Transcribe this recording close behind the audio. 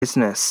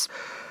business.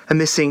 A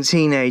missing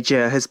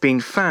teenager has been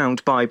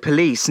found by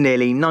police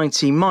nearly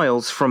 90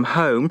 miles from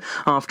home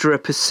after a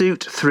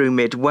pursuit through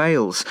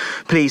mid-Wales.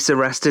 Police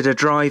arrested a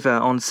driver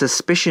on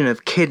suspicion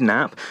of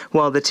kidnap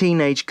while the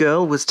teenage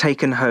girl was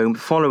taken home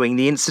following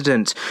the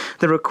incident.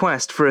 The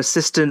request for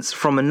assistance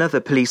from another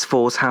police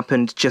force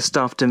happened just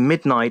after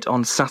midnight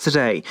on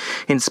Saturday.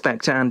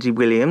 Inspector Andy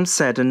Williams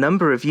said a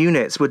number of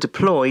units were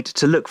deployed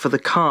to look for the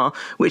car,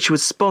 which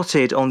was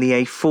spotted on the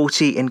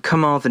A40 in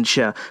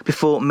Carmarthenshire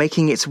before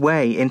making its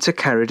way into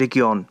Ceredigion.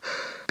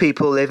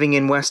 People living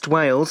in West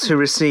Wales who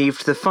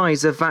received the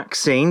Pfizer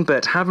vaccine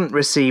but haven't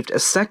received a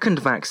second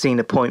vaccine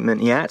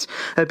appointment yet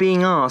are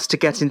being asked to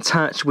get in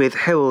touch with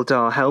Hywel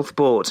Dda Health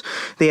Board.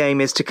 The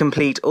aim is to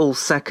complete all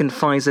second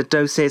Pfizer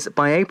doses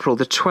by April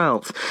the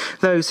 12th.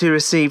 Those who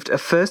received a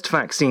first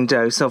vaccine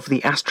dose of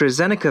the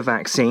AstraZeneca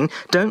vaccine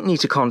don't need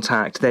to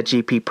contact their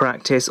GP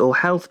practice or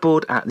health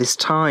board at this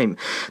time.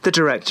 The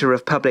Director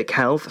of Public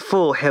Health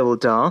for Hywel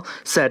Dda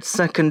said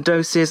second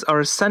doses are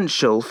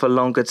essential for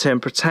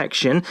longer-term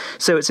protection,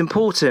 so it's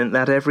important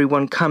that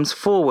everyone comes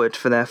forward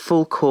for their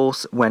full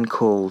course when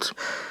called.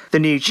 The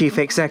new Chief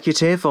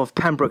Executive of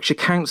Pembrokeshire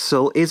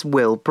Council is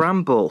Will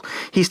Bramble.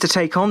 He's to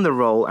take on the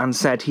role and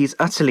said he's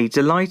utterly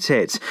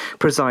delighted.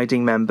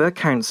 Presiding member,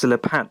 Councillor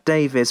Pat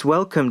Davis,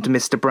 welcomed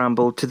Mr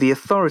Bramble to the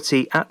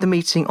authority at the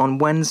meeting on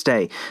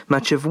Wednesday,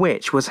 much of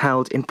which was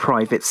held in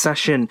private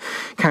session.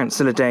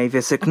 Councillor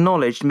Davis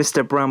acknowledged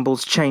Mr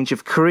Bramble's change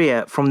of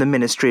career from the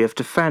Ministry of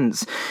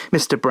Defence.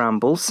 Mr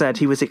Bramble said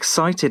he was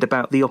excited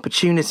about the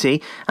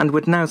opportunity and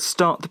would now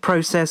start the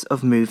process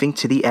of moving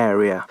to the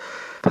area.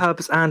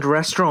 Pubs and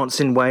restaurants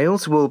in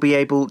Wales will be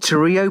able to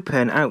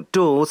reopen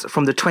outdoors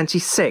from the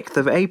 26th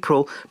of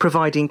April,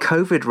 providing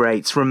COVID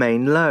rates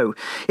remain low.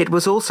 It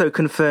was also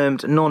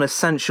confirmed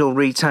non-essential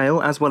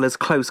retail as well as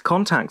close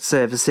contact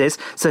services,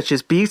 such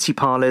as beauty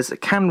parlours,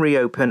 can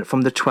reopen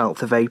from the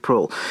 12th of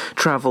April.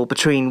 Travel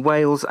between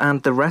Wales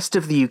and the rest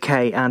of the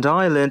UK and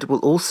Ireland will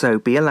also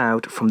be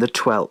allowed from the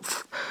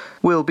 12th.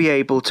 We'll be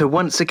able to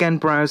once again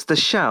browse the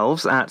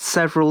shelves at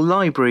several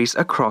libraries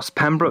across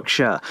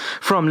Pembrokeshire.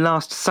 From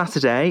last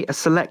Saturday, a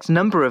select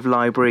number of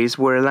libraries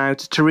were allowed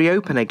to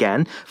reopen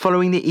again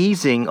following the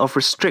easing of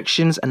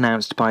restrictions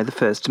announced by the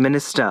First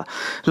Minister.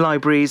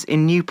 Libraries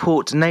in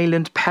Newport,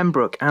 Neyland,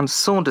 Pembroke and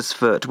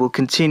Saundersfoot will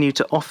continue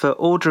to offer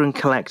order and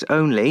collect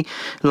only.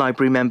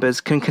 Library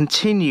members can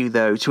continue,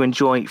 though, to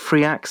enjoy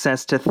free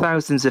access to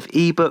thousands of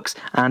e-books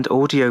and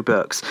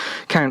audiobooks.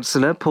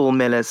 Councillor Paul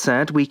Miller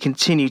said, "We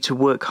continue to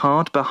work hard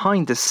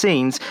behind the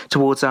scenes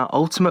towards our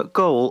ultimate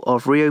goal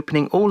of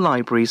reopening all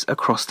libraries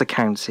across the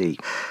county."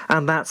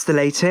 And that's the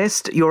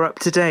latest. You're up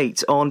to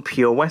date on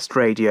Pure West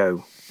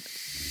Radio.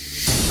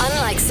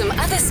 Unlike some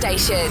other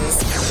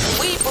stations,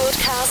 we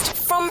broadcast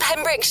from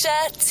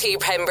Pembrokeshire to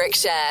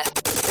Pembrokeshire.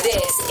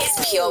 This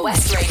is Pure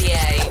West Radio.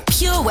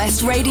 Pure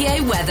West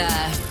Radio weather.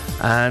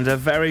 And a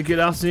very good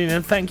afternoon,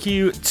 and thank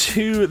you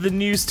to the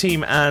news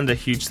team, and a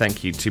huge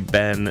thank you to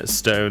Ben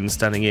Stone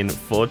standing in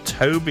for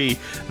Toby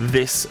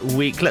this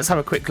week. Let's have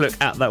a quick look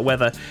at that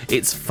weather.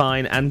 It's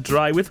fine and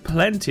dry with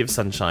plenty of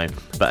sunshine,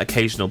 but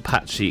occasional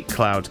patchy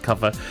cloud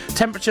cover.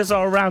 Temperatures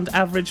are around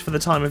average for the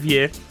time of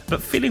year,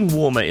 but feeling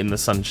warmer in the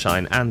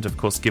sunshine, and of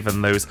course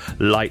given those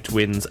light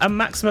winds, a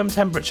maximum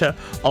temperature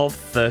of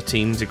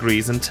 13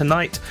 degrees, and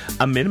tonight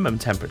a minimum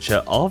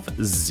temperature of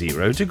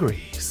 0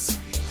 degrees.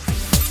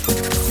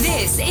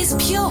 This is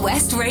Pure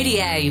West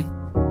Radio.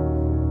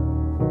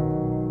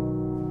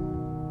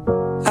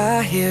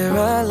 I hear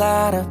a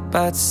lot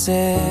about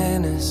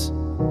sinners.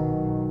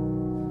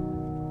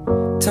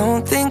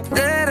 Don't think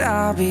that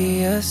I'll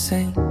be a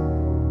saint,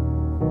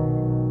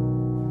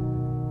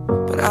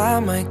 but I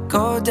might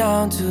go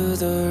down to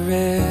the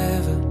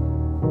river.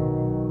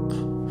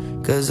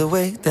 'Cause the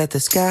way that the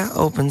sky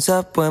opens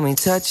up when we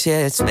touch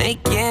it, it's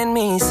making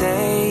me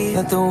say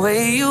that the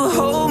way you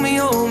hold me,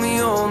 hold me,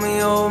 hold me,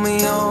 hold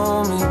me,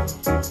 hold me,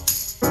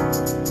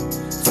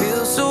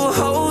 feel so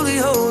holy,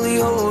 holy,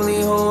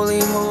 holy,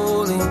 holy,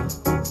 holy.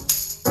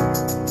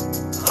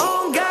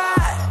 Oh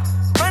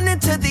God, running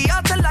to the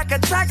altar like a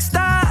track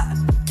star,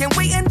 can't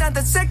wait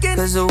another second.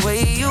 'Cause the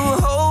way you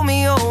hold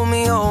me, hold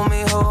me, hold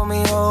me, hold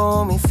me,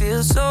 hold me,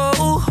 feel so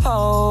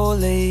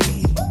holy.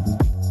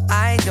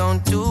 I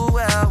don't do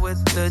well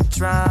with the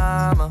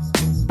drama,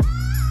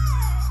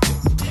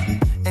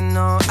 and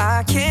no,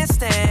 I can't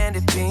stand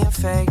it being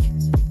fake.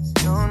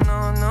 No,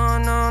 no, no,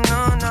 no,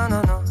 no, no,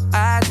 no, no.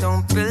 I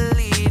don't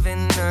believe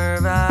in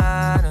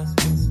Nirvana,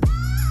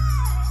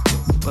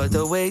 but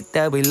the way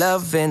that we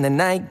love in the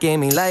night gave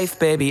me life,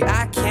 baby.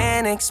 I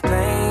can't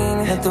explain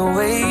it. The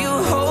way you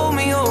hold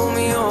me, hold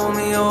me, hold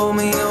me, hold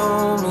me,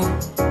 hold me,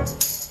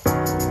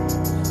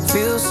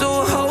 feel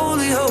so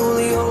holy,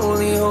 holy,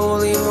 holy,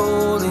 holy,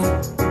 holy.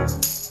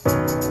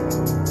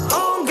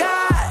 Oh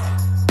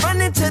God,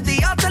 running to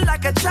the altar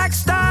like a track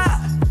star,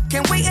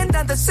 can't wait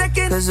another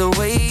second. 'Cause the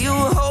way you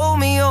hold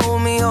me,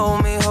 hold me,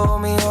 hold me,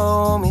 hold me,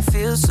 hold me,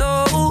 feel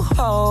so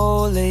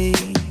holy.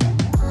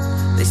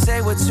 They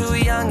say we're too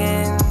young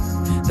and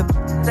the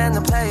Then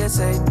the players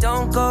say,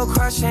 don't go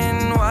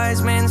crushing.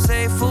 Wise men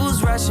say,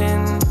 fools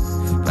rushing.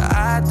 But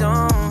I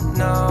don't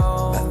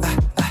know.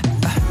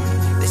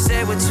 They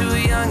say we're too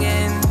young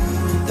and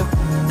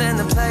then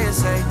the players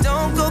say,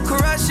 don't go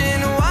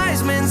crushing.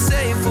 Wise men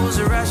say, fools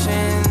are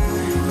rushing.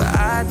 But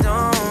I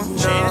don't know.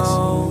 Chance,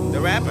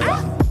 the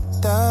rapper.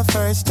 The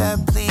first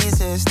step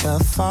pleases the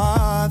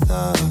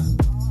Father.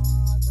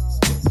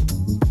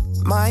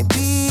 Might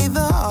be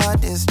the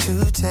hardest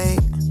to take.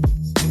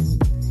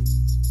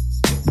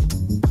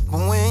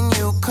 But when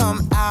you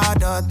come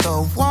out of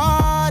the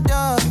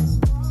water,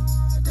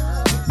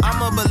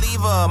 I'm a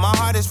believer, my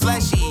heart is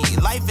fleshy.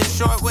 Life is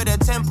short with a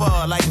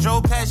temper, like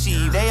Joe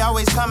Pesci. They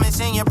always come and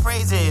sing your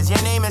praises,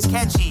 your name is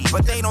catchy.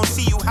 But they don't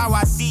see you how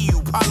I see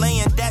you, Parlay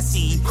and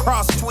Desi.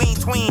 Cross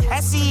tween,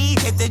 Hesse.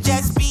 Hit the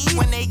jet speed,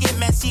 when they get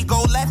messy,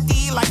 go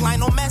lefty, like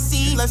Lionel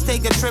Messi. Let's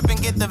take a trip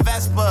and get the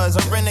Vespas,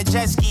 or rent a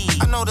jet ski.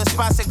 I know the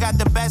spots that got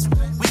the best,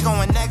 we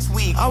going next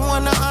week. I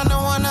wanna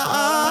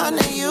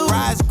honor you.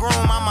 Rise groom,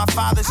 I'm my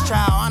father's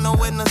child. I know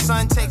when the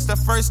son takes the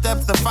first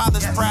step, the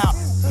father's proud.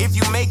 If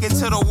you make it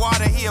to the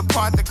water, he'll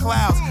part the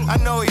clouds. I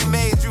know he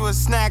made you a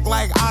snack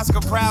like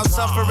Oscar Proud.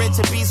 Suffer it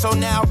to be, so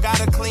now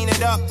gotta clean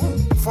it up.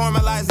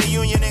 Formalize the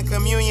union and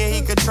communion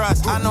he could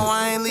trust. I know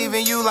I ain't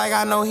leaving you like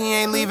I know he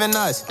ain't leaving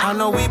us. I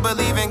know we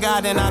believe in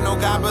God and I know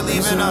God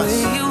believes in us.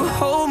 You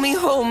hold me,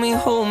 hold me,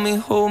 hold me,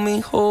 hold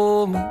me,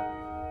 hold me.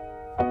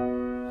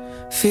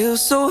 Feel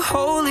so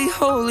holy,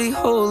 holy,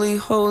 holy,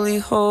 holy,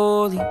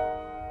 holy.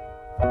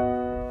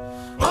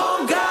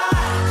 Oh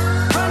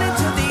God, running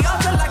to the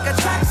altar like a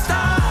track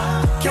star.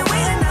 Can't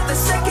wait another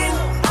second.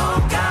 Oh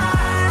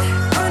God,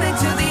 running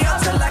to the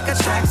altar like a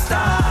track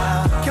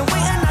star. Can't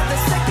wait another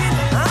second.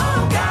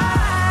 Oh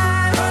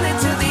God, running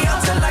to the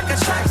altar like a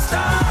track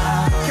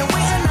star. Can't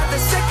wait another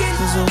second.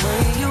 'Cause the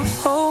way you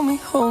hold me,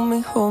 hold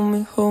me, hold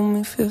me, hold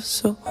me, feel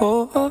so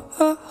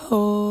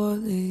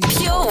holy.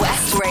 Pure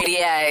West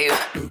Radio.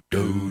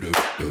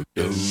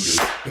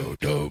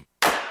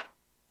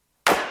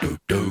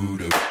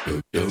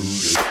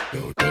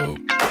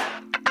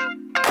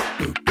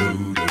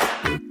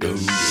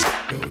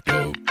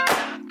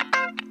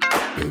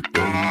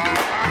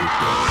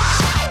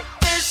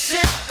 This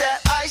shit that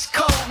ice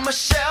cold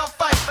Michelle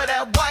fight for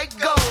that white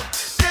gold.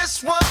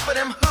 This one for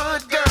them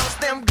hood girls,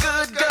 them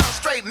good girls,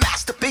 straight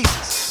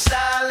masterpieces.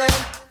 Stylin',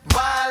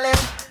 wildin',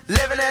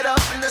 living it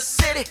up in the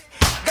city.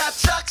 Got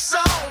Chuck's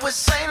on with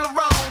Saint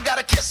Laurent.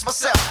 Gotta kiss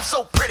myself, I'm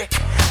so pretty.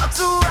 I'm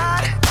too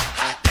hot.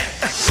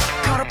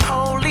 Call the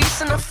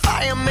police and the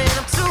fireman.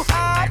 I'm too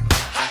hot.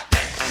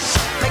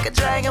 Make a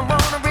dragon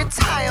wanna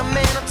retire,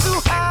 man. I'm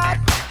too hot.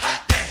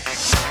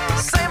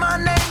 Say my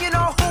name, you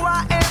know who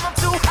I am. I'm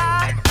too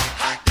hot.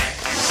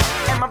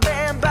 And my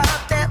band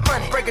about that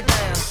money. Break it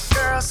down.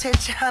 Girls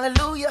hit you,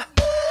 hallelujah.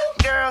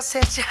 Girls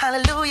hit you,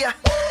 hallelujah.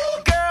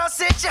 Girls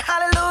hit you,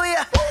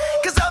 hallelujah.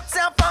 'Cause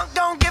Uptown Funk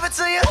don't give it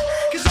to you.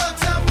 'Cause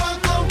Uptown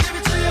Funk don't give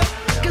it to you.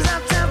 'Cause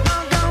Uptown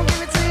Funk don't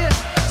give it to you.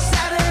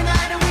 Saturday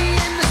night and we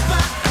in the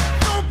spot.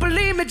 Don't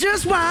believe me,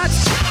 just watch.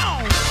 Come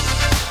on.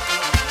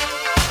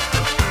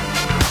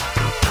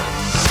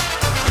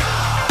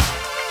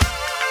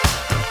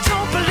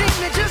 Don't believe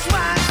me, just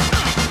watch.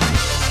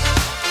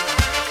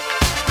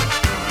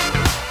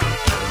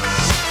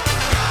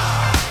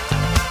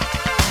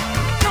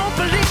 Don't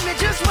believe me,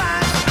 just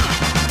watch.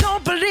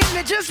 Don't believe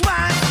me, just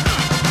watch.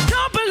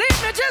 Don't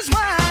believe me, just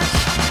watch.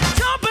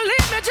 Don't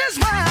believe me, just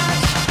watch.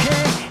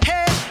 Hey,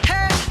 hey,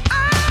 hey,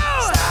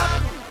 oh! Stop.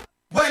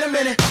 Wait a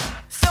minute.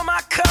 Fill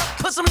my cup,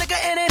 put some nigga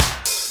in it.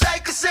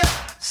 Take a sip,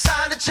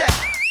 sign the check.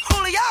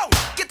 Julio,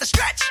 get the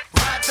stretch.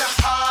 Right to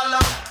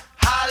Harlem,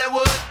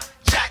 Hollywood,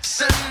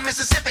 Jackson,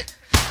 Mississippi.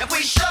 If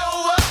we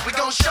show up, we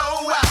gon'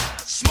 show out.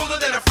 Smoother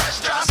than a fresh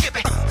drop. Skip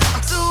it.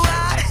 I'm too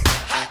hot.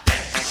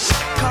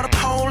 Call the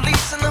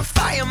police and the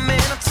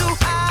fireman. I'm too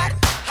hot.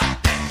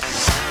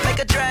 Make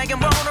a dragon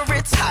wanna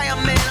retire,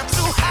 man. I'm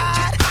too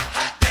hot.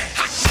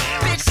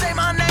 Bitch, say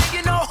my name,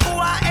 you know who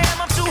I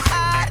am. I'm too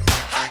hot.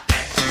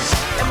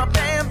 And my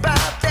band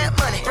bout that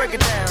money. Break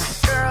it down.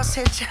 Girls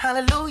hit you,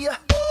 hallelujah.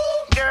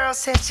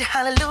 Girls hit you,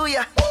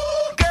 hallelujah.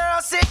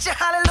 Girls hit you,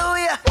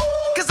 hallelujah.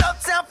 'Cause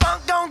Uptown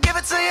Funk don't give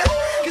it to you.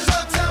 'Cause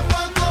Uptown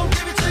Funk don't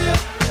give it to you.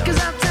 'Cause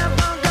Uptown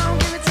Funk don't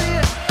give it to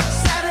you.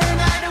 Saturday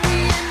night and we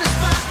in the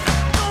spot.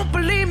 Don't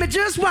believe me,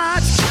 just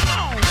watch. Come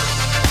on.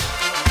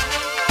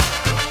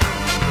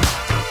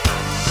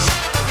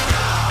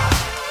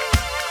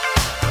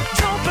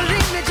 Don't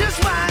believe me, just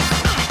watch.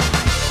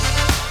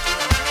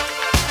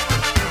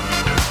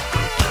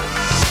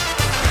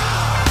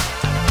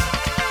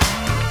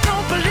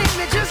 Don't believe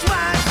me, just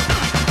watch.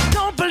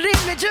 Don't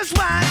believe me, just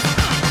watch.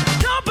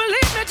 Don't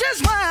believe me,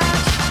 just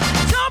watch.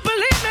 Don't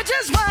believe me,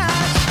 just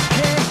watch.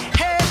 Hey,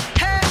 hey,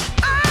 hey,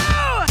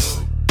 oh!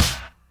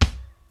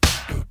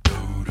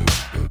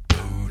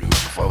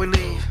 Before we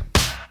leave,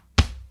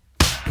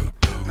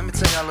 let me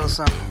tell y'all a little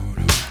something.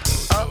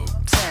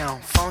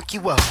 Uptown, funk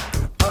you up.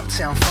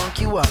 Uptown, funk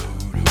you up.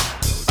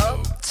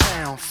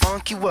 Uptown,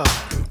 funk you up.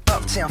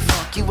 Uptown,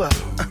 funk you up.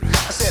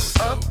 I said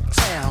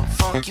uptown,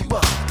 funk you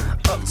up.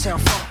 Uptown,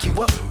 funk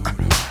you up.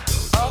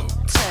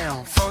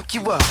 Uptown, funk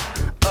you up.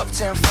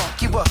 Uptown,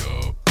 funk you up.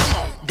 Come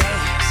on,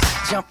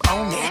 dance, jump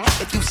on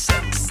it. If you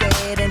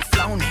said and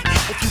flown it.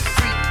 If you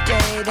freak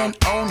dead and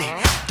own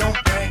it. Don't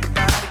brag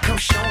about it, come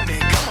show me.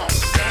 Come on,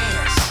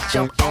 dance,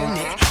 jump on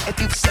it. If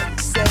you said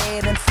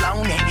and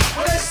flown it.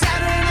 Well, it's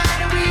Saturday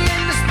night and we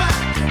in the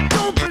spot.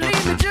 Don't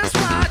believe me, just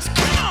watch.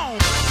 Come on.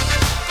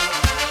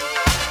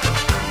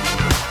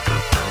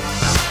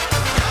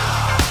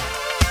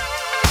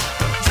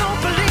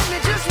 Don't believe me,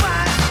 just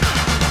watch.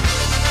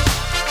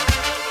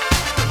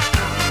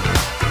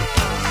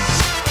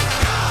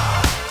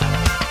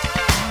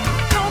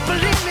 Don't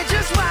believe me,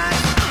 just watch.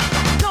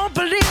 Don't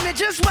believe me,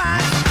 just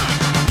watch.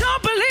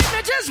 Don't believe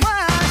me, just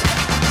watch.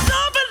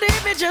 Don't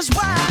believe me, just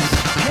watch.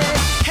 Hey,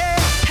 hey,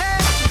 hey,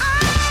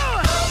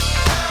 oh!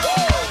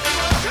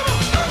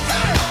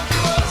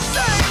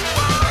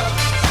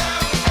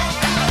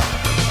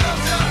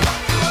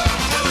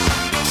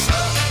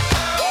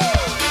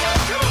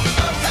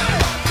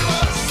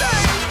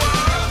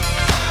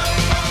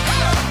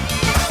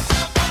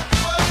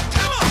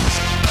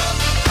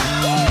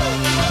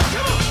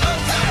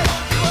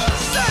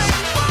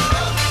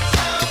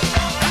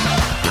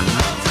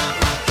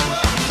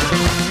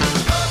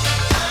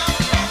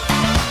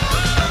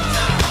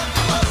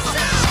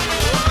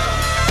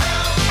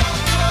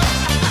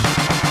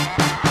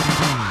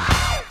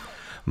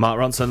 Mark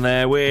Ronson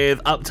there with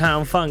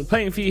Uptown Funk,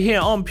 playing for you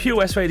here on Pure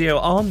West Radio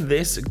on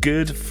this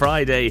Good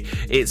Friday.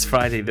 It's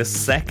Friday the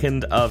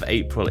 2nd of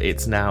April.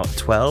 It's now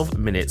 12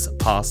 minutes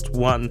past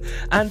 1,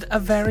 and a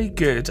very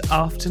good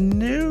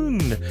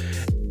afternoon.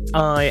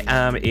 I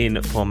am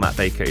in for Matt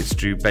Baker. It's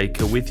Drew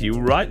Baker with you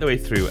right the way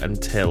through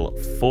until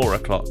 4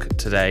 o'clock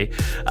today.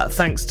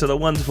 Thanks to the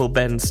wonderful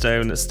Ben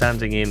Stone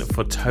standing in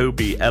for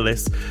Toby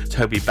Ellis.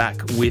 Toby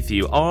back with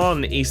you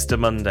on Easter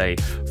Monday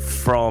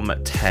from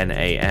 10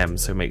 a.m.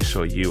 So make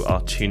sure you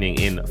are tuning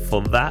in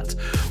for that.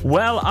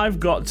 Well, I've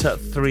got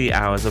 3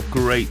 hours of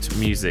great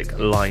music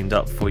lined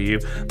up for you,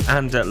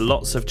 and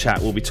lots of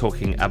chat. We'll be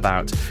talking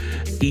about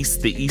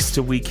the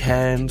Easter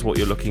weekend, what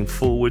you're looking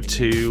forward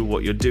to,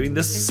 what you're doing.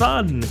 The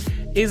sun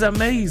is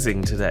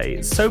amazing today.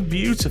 It's so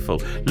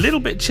beautiful. A little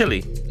bit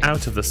chilly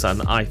out of the sun,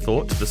 I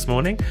thought, this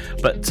morning,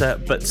 but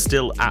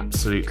still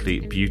absolutely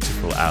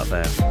beautiful out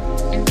there.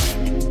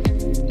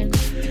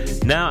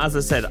 Now, as I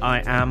said,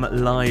 I am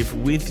live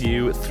with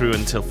you through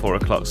until 4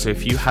 o'clock, so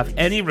if you have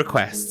any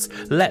requests,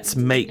 let's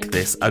make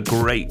this a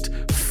great,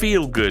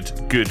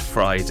 feel-good Good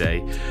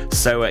Friday.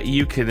 So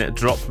you can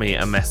drop me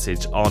a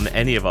message on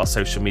any of our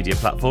social media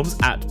platforms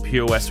at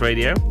Pure West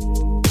Radio.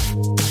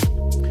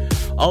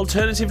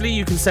 Alternatively,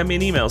 you can send me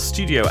an email,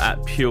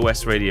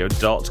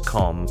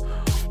 studio@purewestradio.com,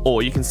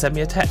 or you can send me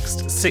a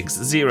text,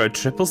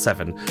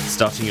 60777,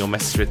 starting your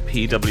message with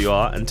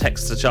PWR, and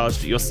texts are charged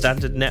at your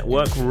standard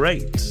network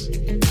rate.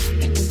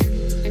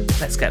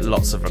 Let's get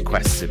lots of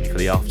requests in for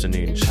the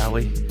afternoon, shall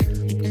we?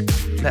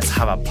 Let's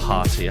have a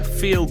party, a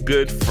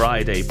feel-good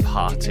Friday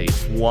party.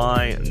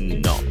 Why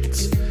not?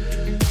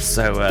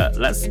 So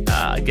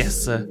I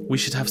guess we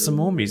should have some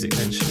more music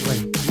then, shouldn't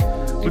we?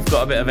 We've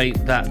got a bit of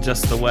Ain't That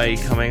Just the Way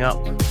coming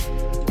up,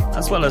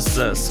 as well as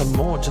some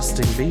more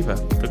Justin Bieber,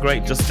 the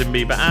great Justin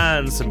Bieber,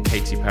 and some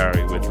Katy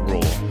Perry with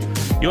Raw.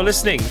 You're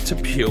listening to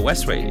Pure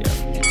West Radio.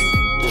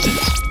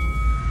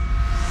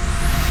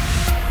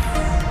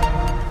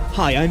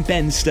 Hi, I'm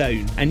Ben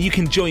Stone, and you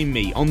can join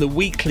me on the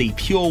weekly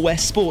Pure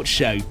West Sports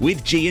Show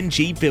with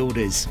G&G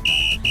Builders.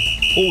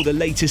 All the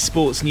latest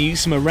sports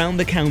news from around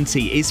the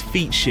county is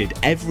featured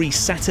every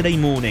Saturday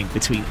morning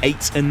between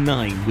 8 and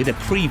 9 with a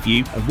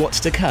preview of what's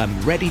to come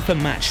ready for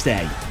match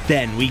day.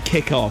 Then we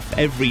kick off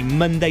every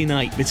Monday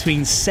night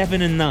between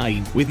 7 and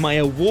 9 with my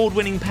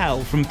award-winning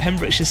pal from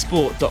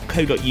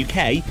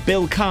PembrokeshireSport.co.uk,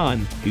 Bill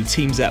Kahn, who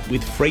teams up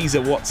with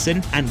Fraser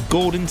Watson and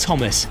Gordon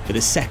Thomas for the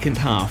second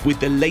half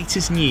with the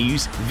latest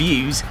news,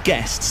 views,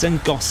 guests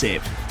and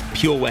gossip.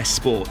 Pure West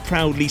Sport,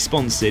 proudly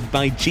sponsored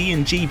by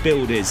G&G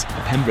Builders,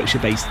 a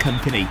Pembrokeshire-based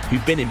company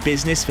who've been in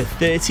business for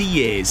 30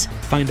 years.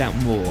 Find out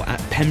more at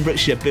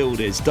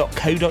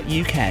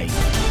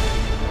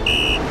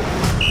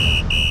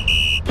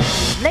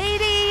pembrokeshirebuilders.co.uk.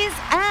 Ladies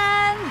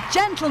and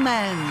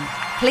gentlemen,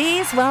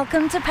 please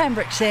welcome to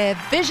Pembrokeshire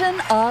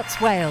Vision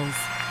Arts Wales,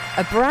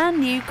 a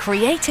brand new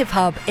creative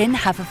hub in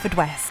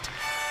Haverfordwest.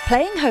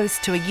 Playing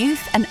host to a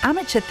youth and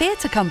amateur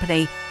theatre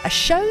company, a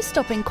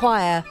show-stopping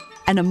choir,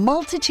 and a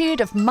multitude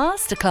of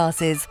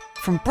masterclasses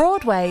from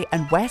Broadway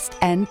and West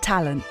End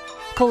talent,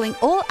 calling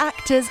all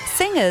actors,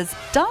 singers,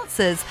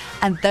 dancers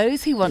and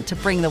those who want to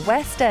bring the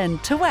West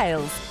End to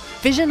Wales.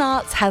 Vision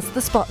Arts has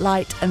the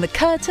spotlight and the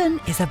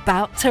curtain is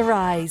about to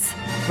rise.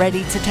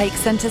 Ready to take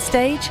centre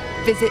stage?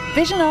 Visit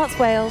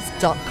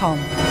visionartswales.com.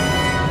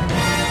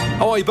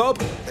 How are you, Bob?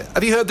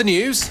 Have you heard the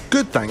news?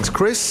 Good, thanks,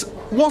 Chris.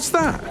 What's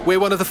that? We're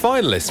one of the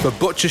finalists for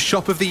Butcher's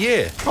Shop of the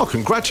Year. Oh,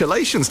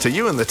 congratulations to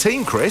you and the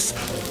team, Chris.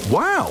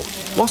 Wow,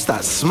 what's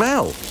that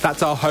smell?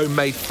 That's our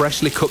homemade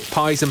freshly cooked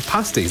pies and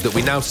pasties that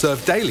we now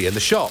serve daily in the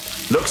shop.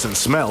 Looks and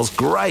smells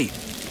great.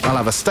 I'll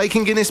have a steak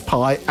and Guinness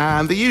pie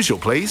and the usual,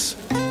 please.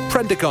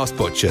 Prendergast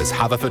Butchers,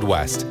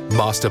 Haverfordwest.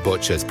 Master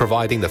Butchers,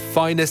 providing the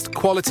finest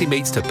quality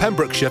meats to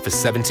Pembrokeshire for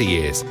 70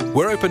 years.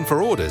 We're open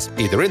for orders,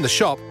 either in the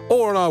shop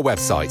or on our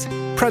website,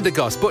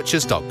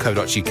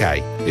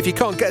 prendergastbutchers.co.uk. If you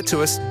can't get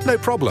to us, no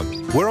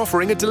problem. We're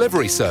offering a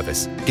delivery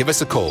service. Give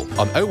us a call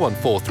on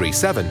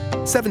 01437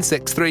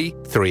 763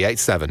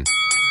 387.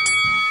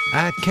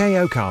 At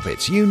KO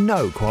Carpets, you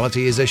know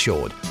quality is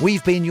assured.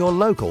 We've been your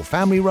local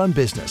family-run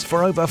business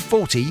for over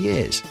 40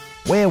 years.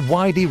 We're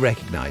widely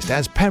recognised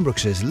as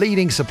Pembrokeshire's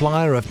leading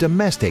supplier of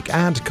domestic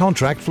and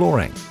contract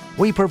flooring.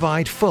 We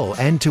provide full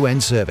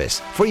end-to-end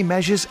service, free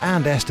measures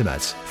and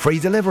estimates, free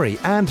delivery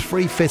and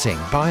free fitting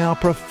by our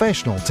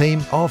professional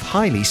team of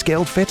highly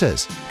skilled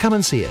fitters. Come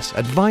and see us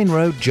at Vine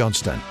Road,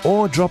 Johnston,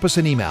 or drop us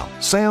an email,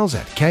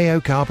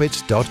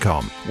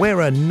 sales@kocarpets.com.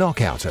 We're a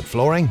knockout at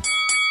flooring.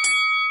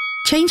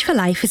 Change for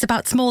Life is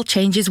about small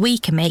changes we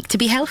can make to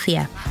be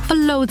healthier. For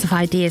loads of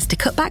ideas to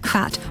cut back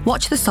fat,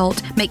 watch the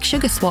salt, make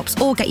sugar swaps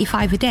or get your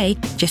 5 a day,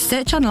 just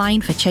search online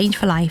for Change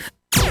for Life.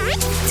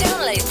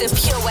 Download the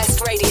Pure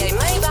West Radio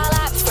mobile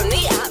app from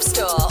the App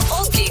Store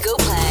or Google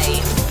Play.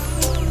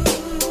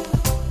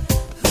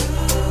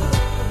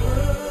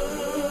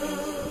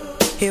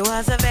 He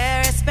was a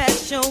very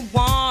special,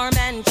 warm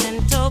and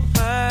gentle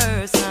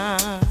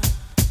person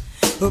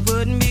who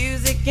put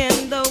music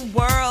in the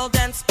world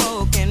and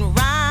spoke in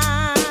rhyme.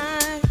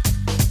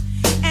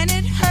 And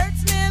it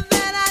hurts me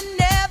that I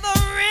never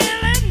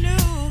really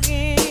knew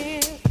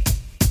him,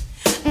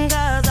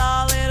 'cause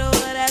all it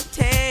would have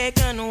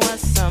taken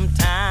was some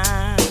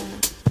time.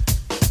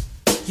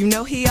 You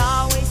know he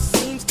always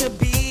seems to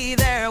be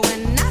there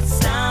when I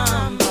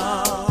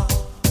stumble,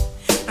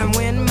 and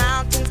when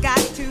mountains got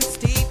too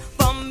steep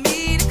for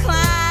me to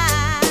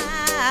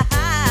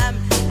climb,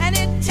 and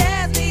it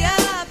tears me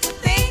up to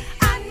think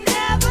I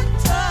never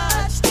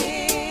touched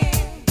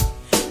him,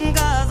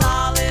 'cause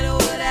all it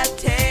would have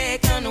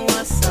taken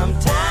was some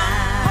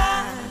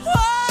time.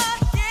 Oh,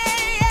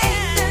 yeah.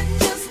 Ain't that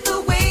just the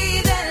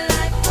way that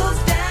life goes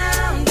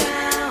down,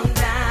 down,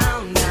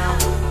 down, down,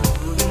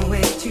 moving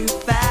way too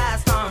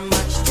fast or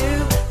much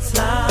too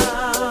slow.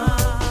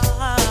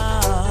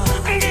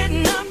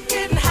 Getting up,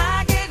 getting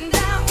high, getting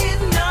down,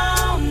 getting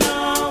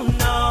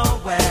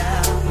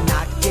nowhere,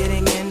 not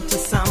getting into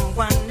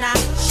someone I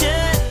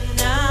should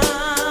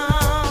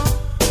know.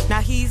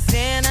 Now he's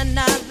in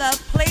another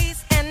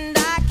place and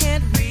I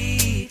can't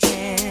reach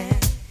him,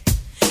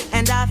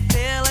 and I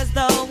feel as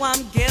though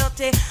I'm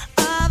guilty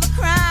of a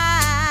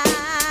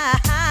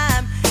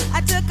crime.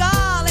 I took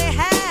all he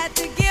had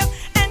to give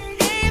and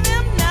gave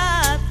him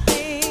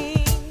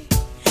nothing,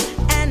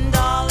 and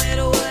all it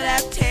would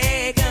have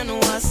taken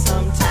was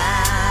some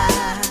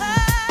time.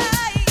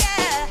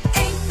 Yeah,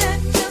 ain't that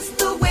just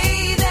the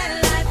way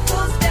that life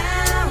goes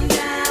down,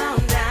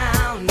 down,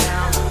 down,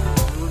 down,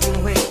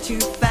 moving way too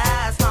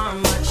fast or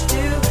much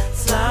too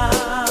slow.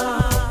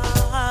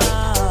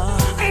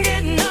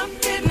 Getting up,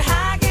 getting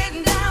high,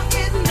 getting down,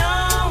 getting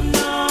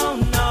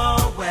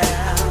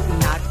nowhere,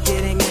 not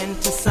getting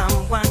into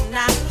someone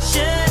I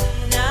should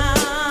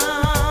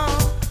know.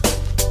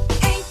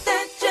 Ain't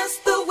that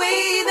just the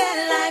way that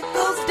life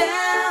goes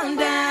down,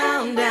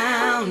 down,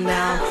 down,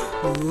 down,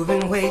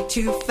 moving way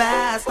too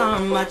fast or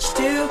much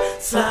too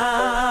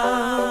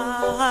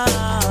slow.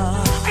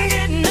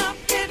 Getting up,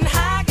 getting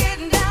high,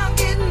 getting down,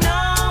 getting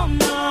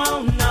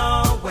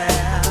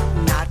nowhere,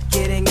 not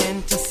getting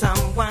into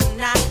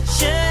someone I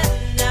should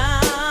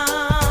know.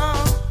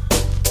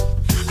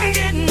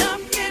 Getting up,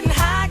 getting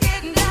high,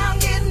 getting down,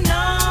 getting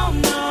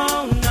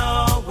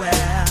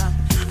nowhere.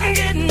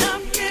 Getting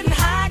up, getting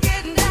high,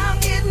 getting down,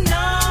 getting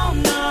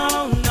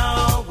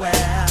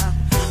nowhere.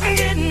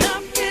 Getting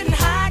up, getting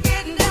high,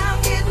 getting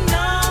down, getting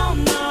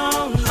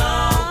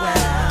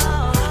nowhere.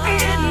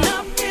 Getting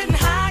up, getting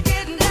high,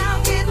 getting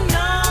down, getting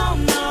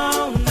nowhere.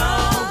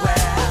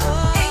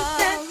 Ain't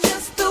that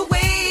just the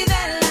way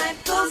that life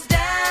goes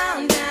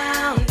down,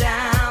 down,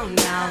 down,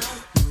 down,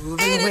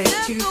 moving way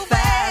too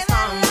fast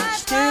or much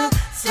too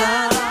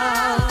slow.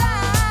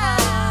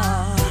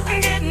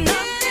 Getting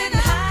up, getting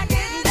high,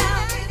 getting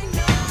down, getting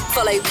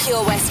Follow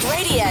Pure West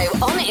Radio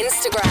on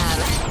Instagram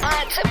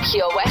at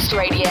Pure West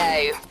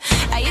Radio.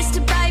 I used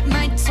to bite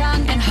my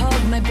tongue and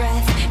hold my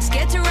breath,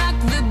 scared to rock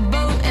the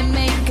boat and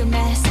make a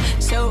mess.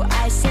 So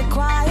I said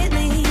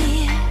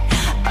quietly,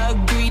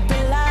 agreed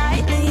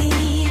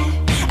politely.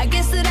 I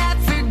guess that I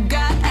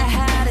forgot I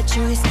had a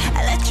choice.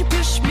 I let you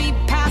push me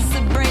past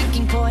the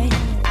breaking point.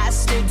 I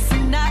stood for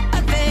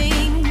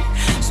nothing,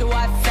 so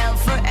I fell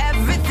for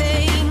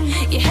everything.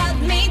 You held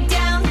me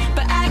down,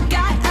 but I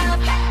got up,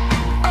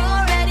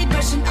 already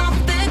brushing off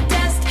the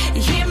dust.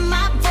 You hear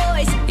my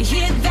voice, you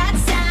hear that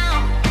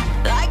sound,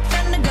 like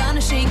thunder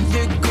gonna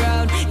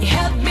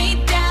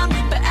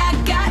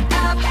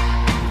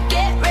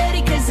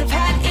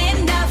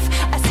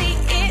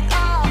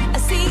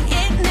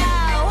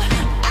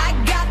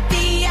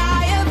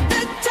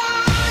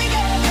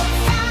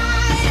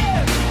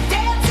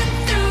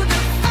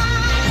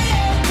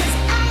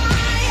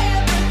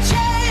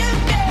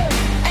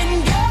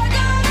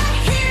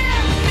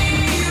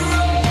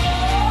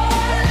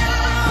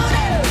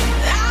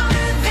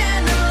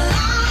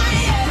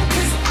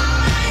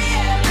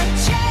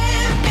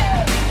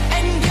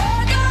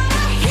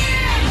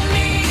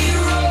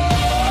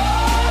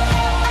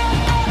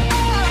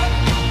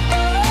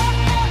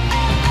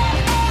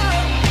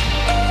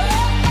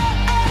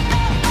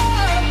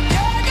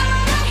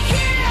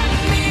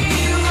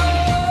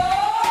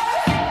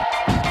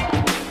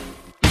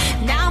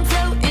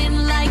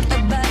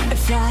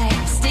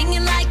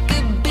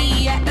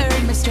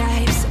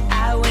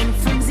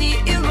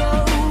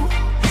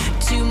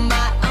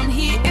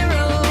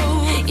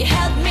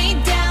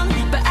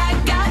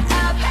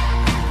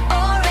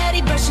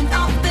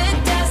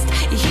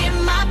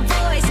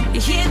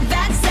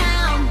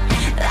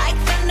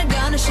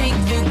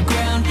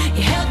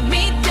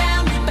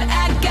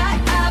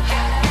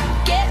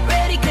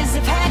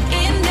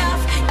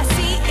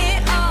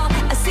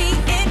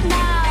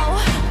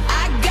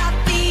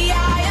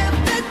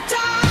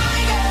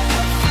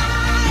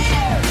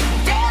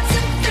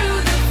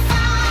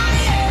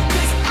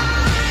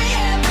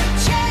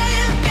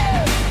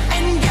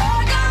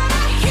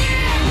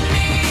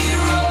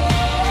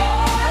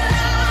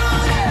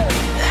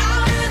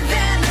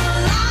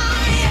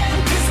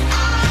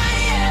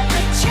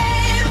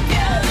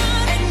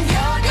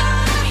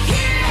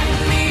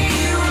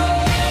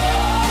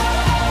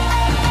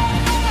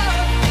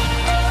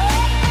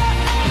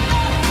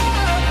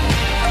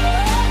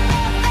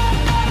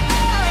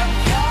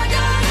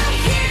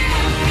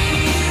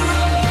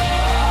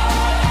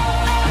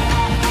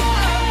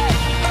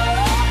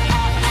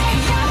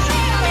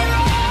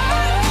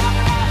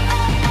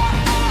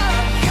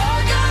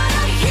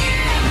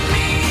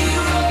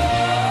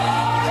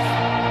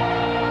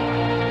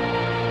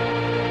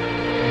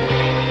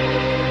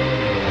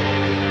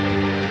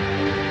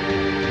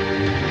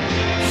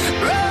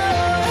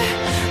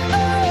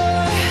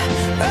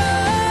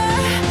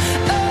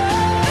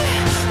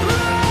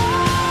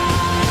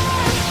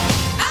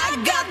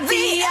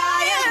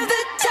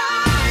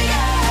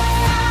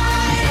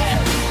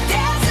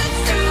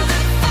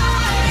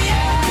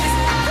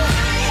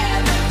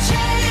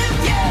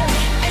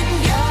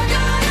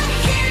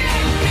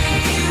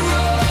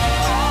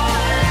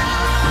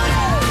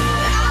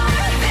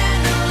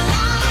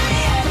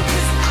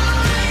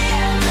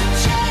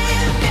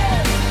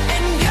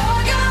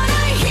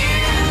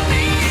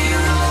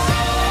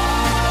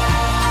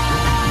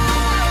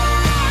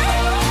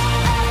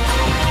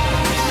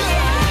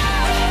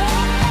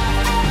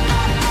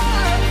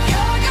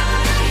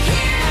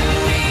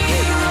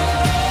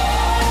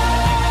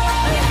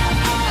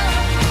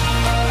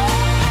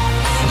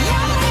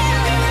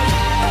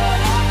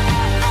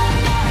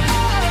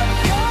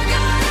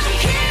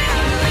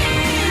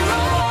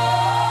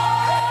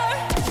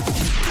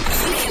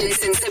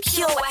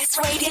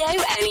West Radio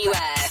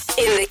anywhere.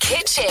 In the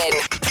kitchen,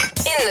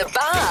 in the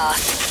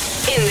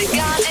bath, in the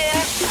garden,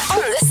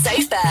 on the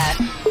sofa,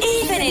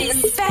 even in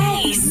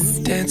space.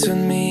 Dance with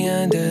me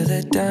under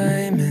the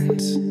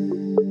diamonds.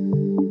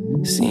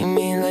 See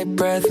me like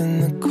breath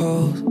in the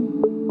cold.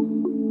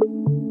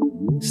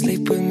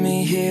 Sleep with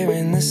me here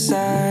in the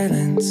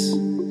silence.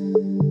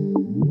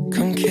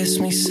 Come kiss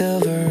me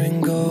silver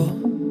and gold.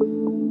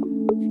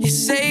 You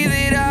say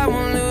that I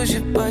won't lose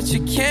you, but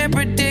you can't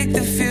predict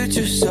the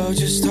future. So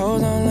just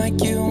hold on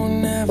like you will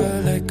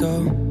never let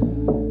go.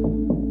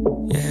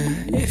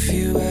 Yeah, if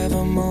you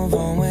ever move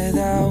on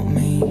without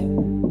me,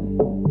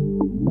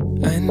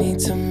 I need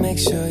to make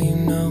sure you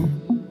know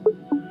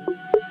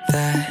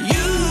that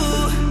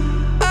you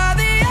are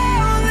the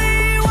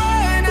only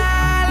one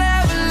I'll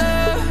ever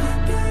love.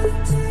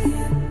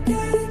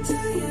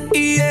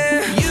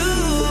 Yeah, you,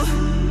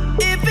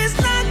 if it's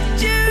not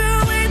you,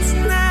 it's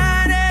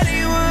not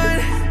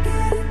anyone.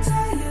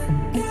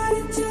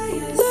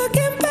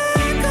 Looking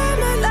back on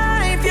my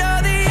life,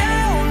 you're the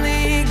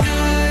only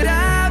good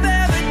I've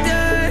ever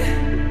done.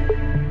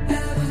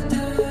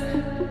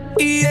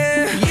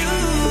 Yeah, you,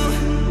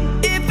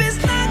 if it's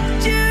not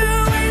you,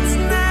 it's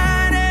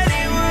not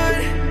anyone.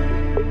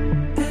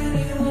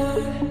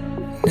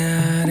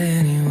 Not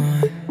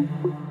anyone.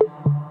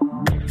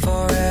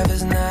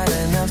 Forever's not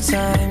enough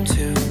time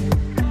to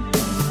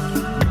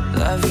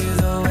love you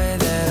the way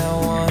that I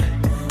want.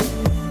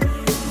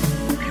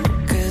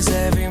 'Cause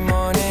every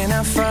morning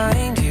I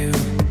find you,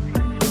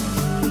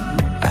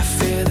 I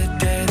fear the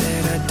day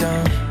that I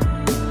don't.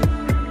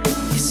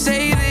 You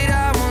say that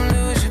I won't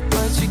lose you,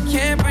 but you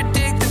can't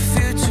predict the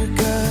future.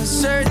 'Cause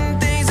certain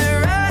things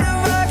are out of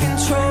our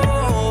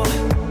control.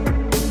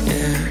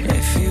 Yeah,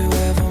 if you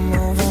ever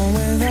move on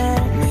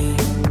without me,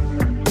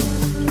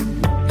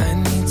 I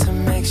need to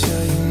make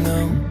sure you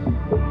know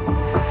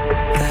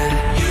that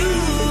you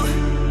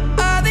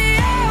are the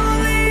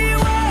only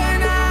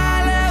one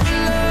I'll ever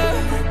love.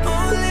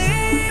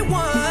 Only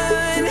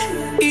one.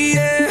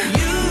 Yeah,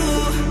 you,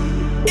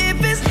 if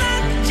it's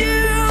not you,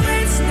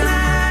 it's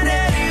not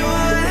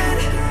anyone.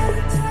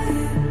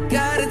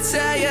 Gotta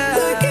tell ya,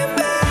 looking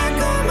back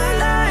on my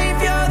life,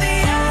 you're the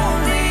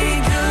only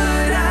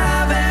good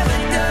I've ever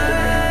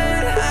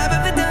done.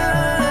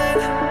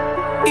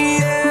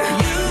 Yeah,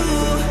 you,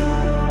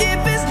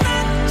 if it's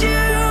not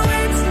you,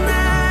 it's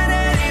not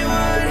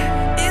anyone.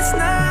 It's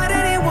not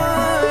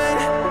anyone.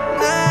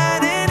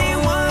 Not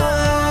anyone.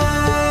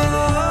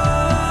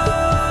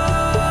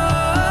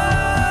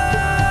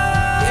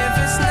 If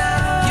it's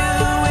not you,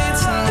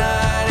 it's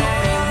not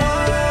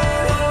anyone.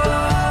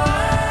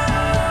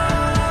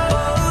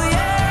 Oh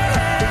yeah.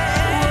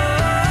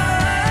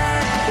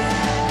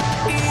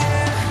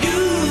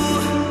 You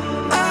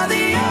are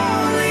the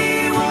only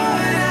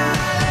one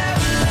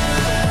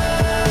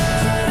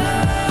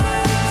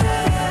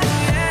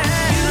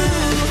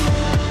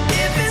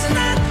if it's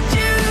not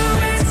you,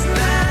 it's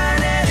not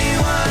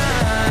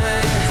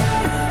anyone.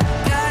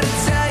 Gotta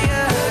tell ya,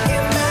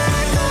 looking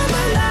back on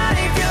my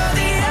life, you're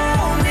the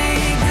only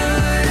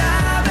good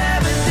I've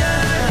ever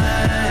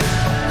done.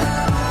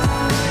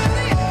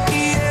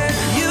 Yeah,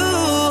 you,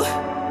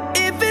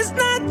 if it's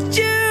not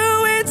you,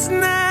 it's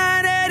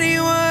not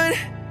anyone.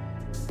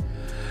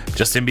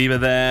 Justin Bieber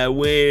there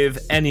with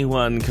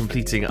Anyone,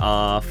 completing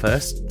our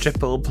first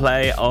triple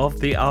play of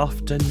the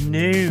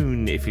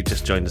afternoon. If you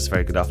just joined us,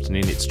 very good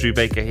afternoon. It's Drew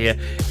Baker here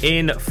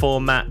in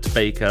for Matt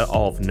Baker,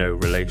 of no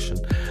relation,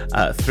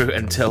 through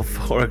until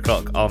 4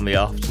 o'clock on the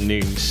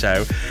afternoon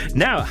show.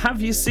 Now,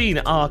 have you seen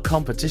our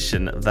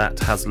competition that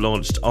has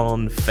launched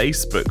on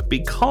Facebook?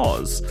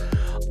 Because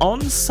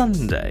on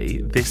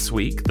Sunday this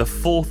week, the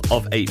 4th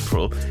of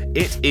April,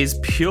 it is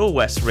Pure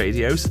West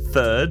Radio's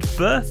 3rd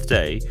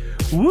birthday.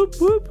 Whoop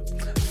whoop.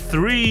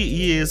 3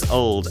 years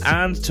old,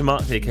 and to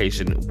mark the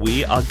occasion,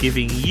 we are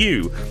giving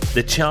you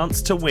the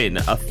chance to win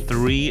a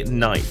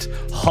 3-night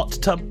hot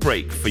tub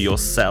break for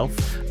yourself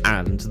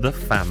and the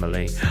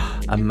family.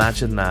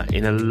 Imagine that,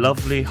 in a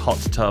lovely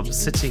hot tub,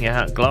 sitting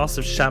out, glass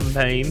of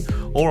champagne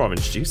or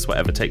orange juice,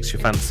 whatever takes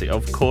your fancy,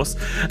 of course.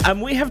 And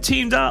we have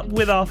teamed up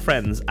with our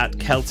friends at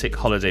Celtic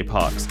Holiday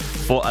Parks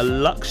for a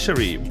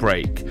luxury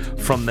break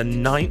from the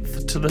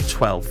 9th to the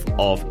 12th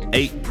of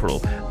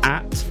April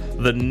at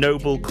the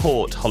Noble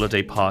Court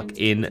Holiday Park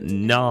in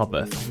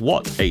Narberth.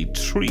 What a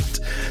treat.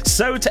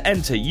 So to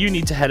enter, you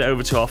need to head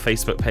over to our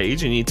Facebook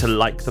page, you need to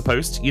like the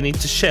post, you need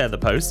to share the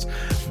post,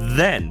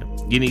 then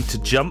you need to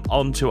jump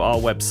onto our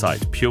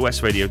website,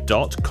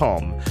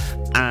 purewestradio.com,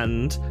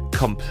 and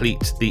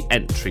complete the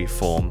entry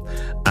form,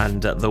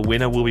 and the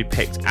winner will be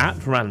picked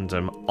at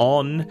random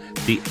on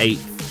the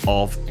 8th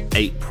of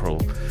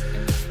April.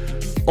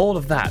 All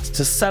of that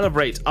to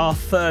celebrate our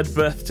 3rd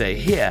birthday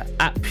here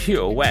at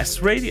Pure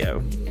West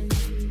Radio.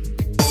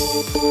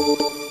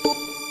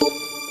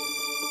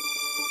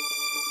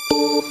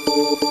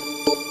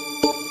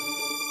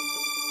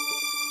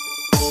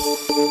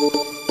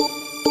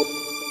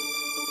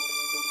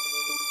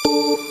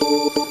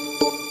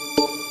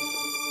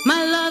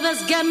 My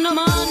lover's got got no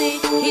money,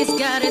 he's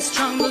got his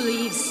strong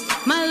beliefs.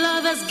 My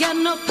lover's got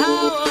no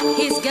power,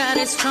 he's got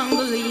his strong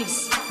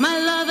beliefs. My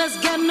lover's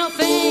got no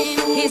fame,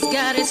 he's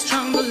got his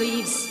strong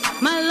beliefs.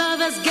 My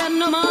lover's got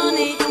no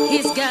money,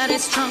 he's got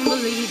his strong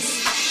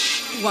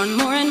beliefs. Want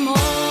more and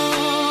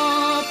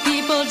more,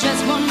 people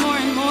just want more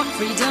and more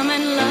freedom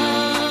and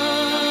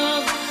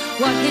love.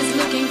 What he's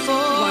looking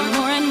for, want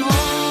more and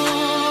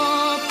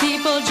more,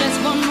 people just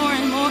want more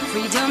and more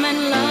freedom and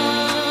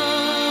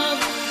love.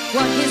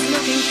 What he's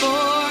looking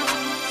for,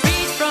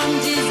 freed from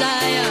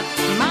desire,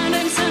 mind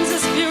and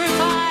senses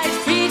purified,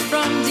 freed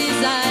from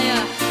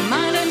desire,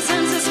 mind and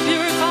senses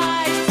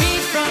purified,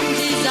 freed from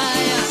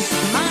desire,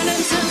 mind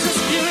and senses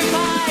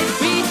purified,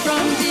 freed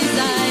from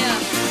desire.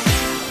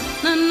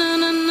 Na na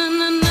na na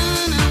na na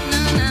na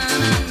na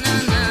na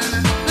na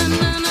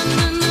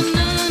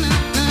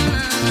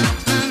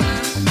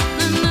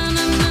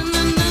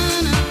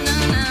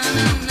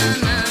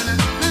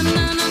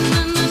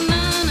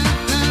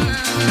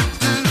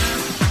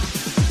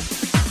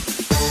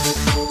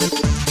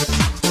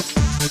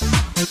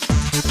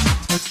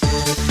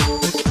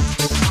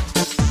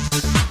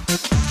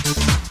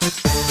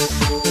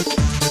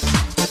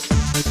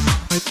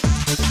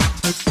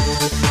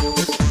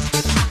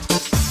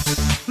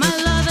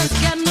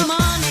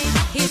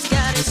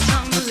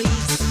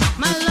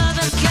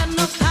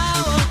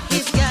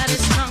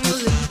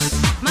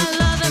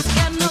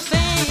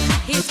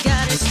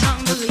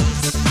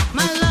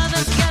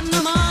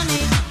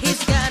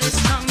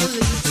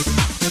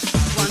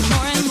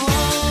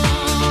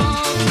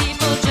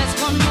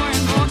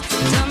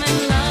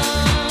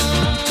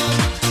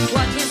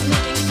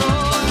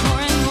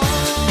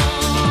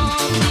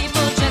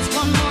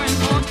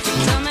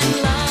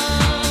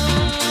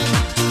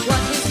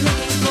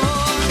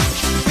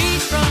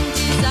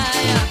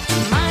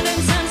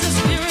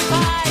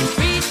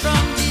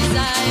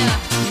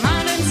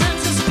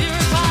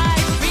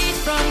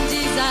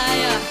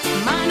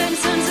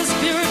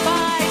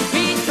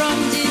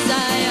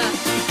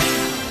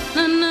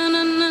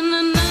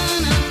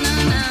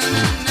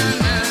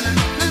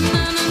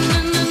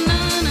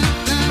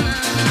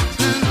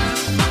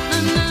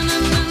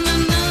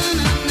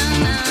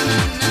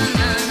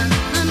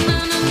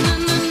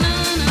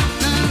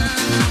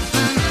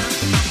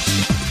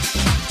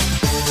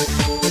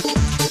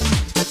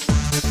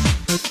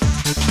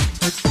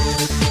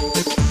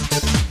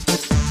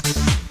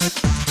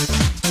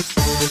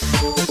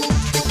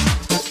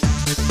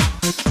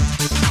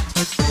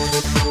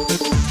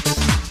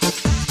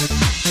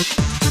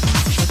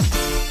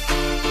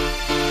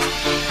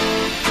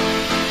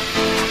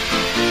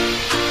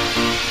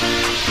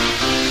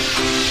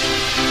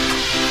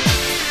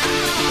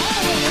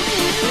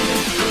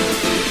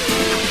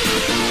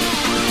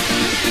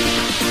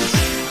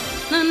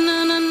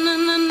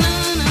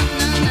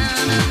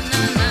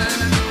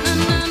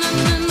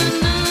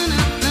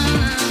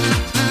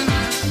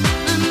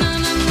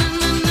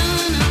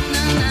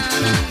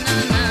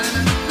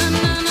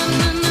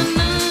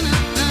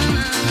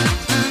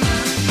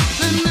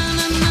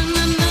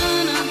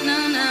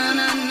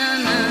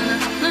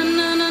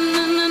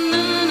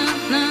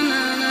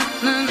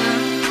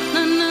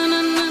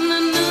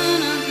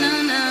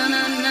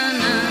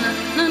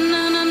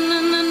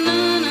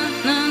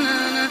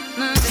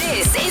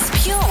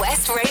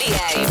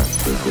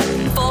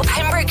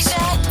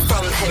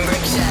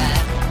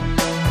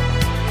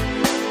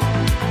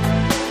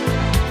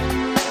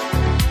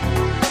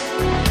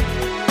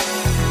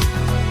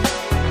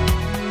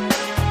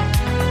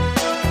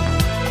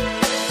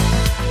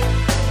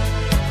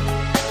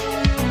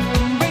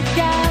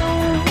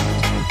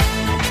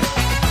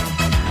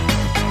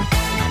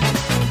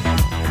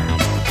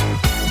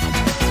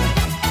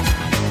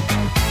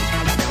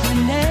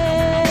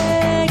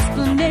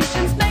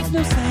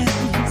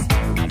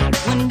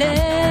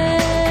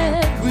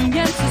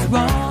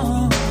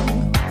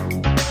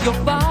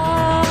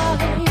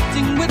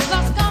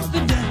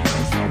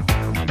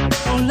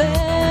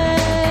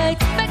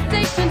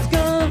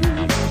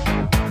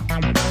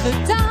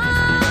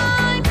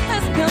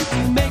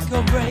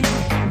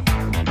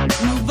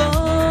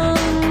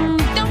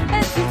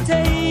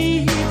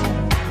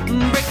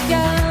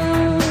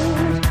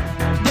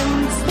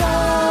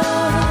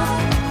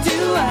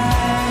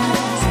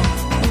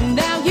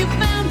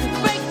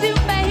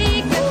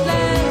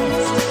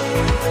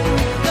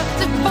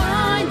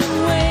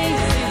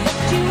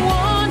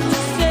want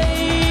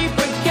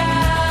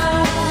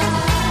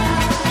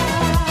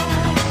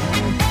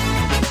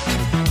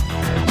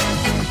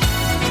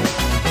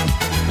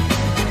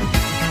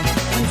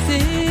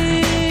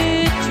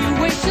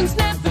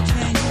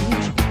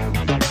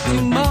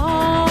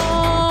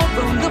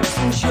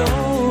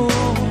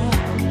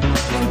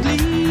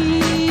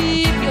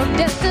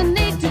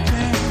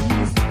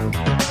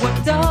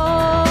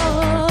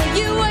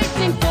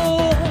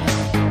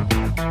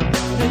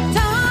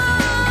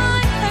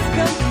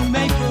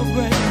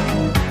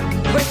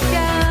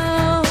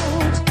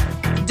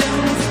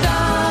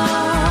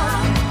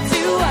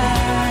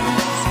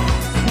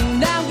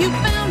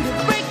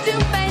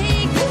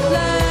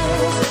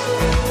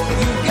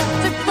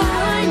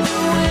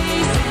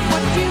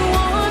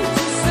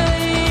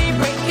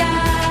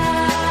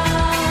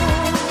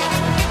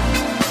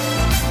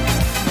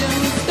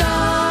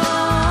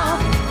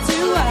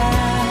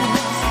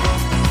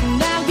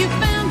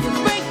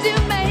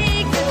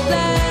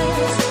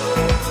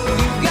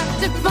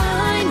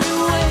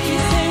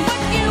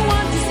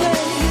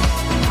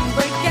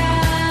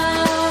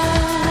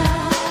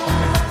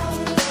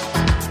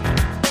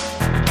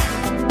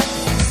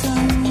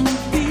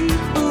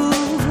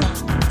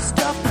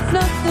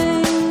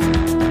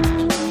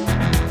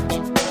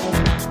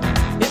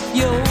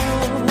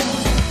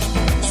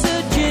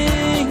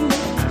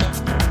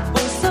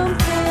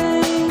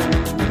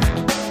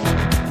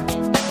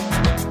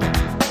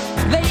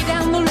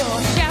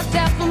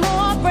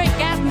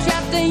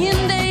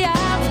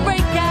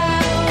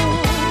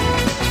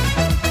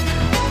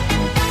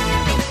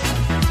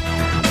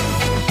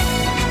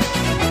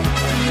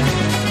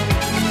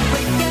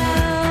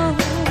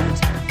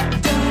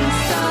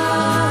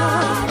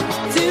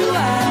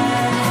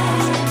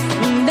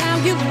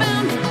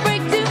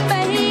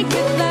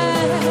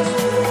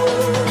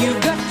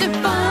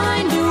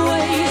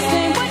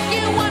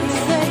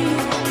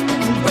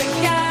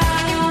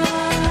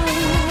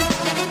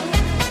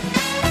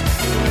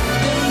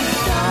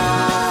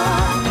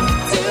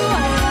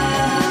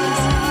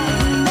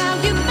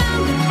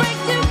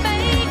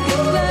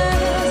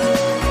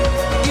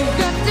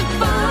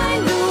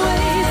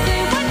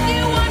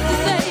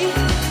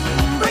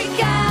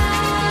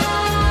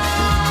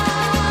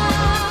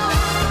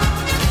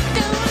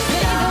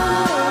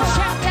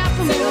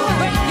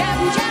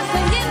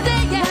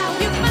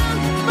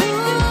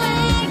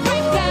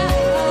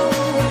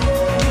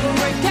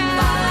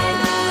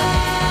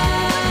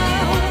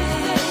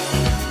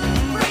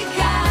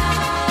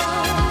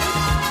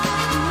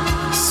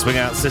Swing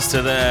Out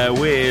Sister there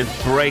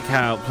with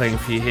Breakout playing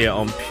for you here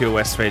on Pure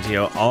West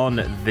Radio on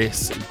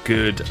this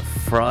Good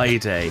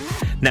Friday.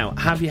 Now,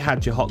 have you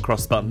had your hot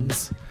cross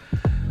buns?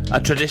 A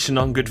tradition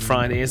on Good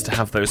Friday is to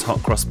have those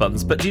hot cross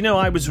buns. But do you know,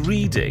 I was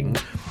reading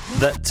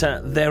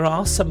that there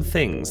are some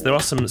things, there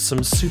are some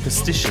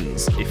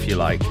superstitions, if you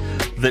like,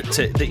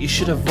 that you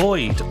should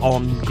avoid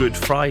on Good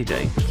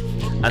Friday.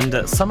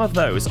 And some of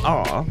those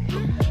are: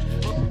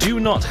 do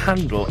not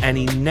handle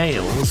any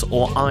nails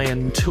or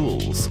iron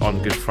tools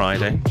on Good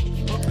Friday.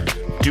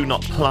 Do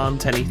not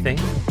plant anything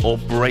or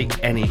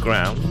break any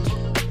ground.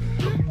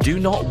 Do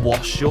not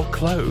wash your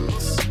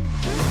clothes.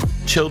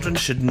 Children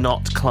should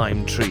not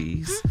climb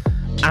trees.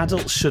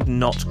 Adults should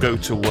not go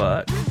to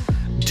work.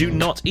 Do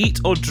not eat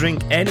or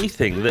drink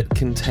anything that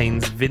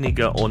contains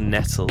vinegar or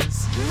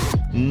nettles.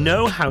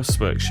 No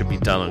housework should be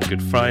done on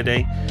Good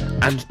Friday.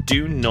 And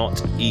do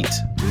not eat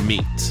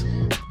meat.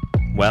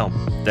 Well,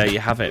 there you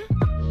have it.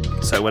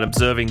 So when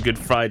observing Good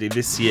Friday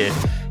this year,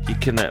 you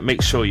can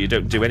make sure you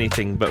don't do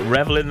anything but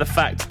revel in the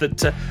fact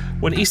that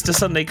when Easter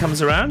Sunday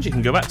comes around, you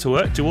can go back to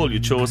work, do all your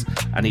chores,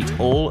 and eat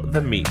all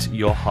the meat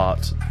your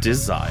heart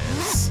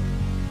desires.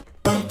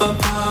 Oh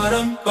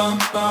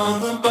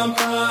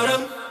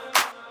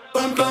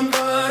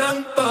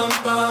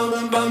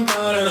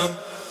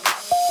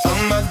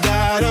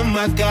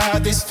my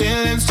God, these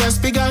feelings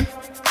just begun.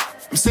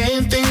 I'm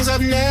saying things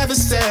I've never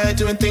said,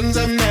 doing things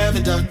I've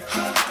never done.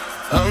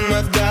 Oh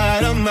my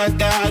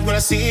God, when I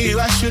see you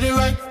I should it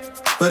right.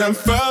 But I'm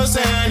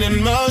frozen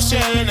in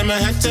motion and my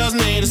head tells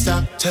me to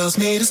stop. Tells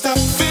me to stop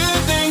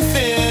feeling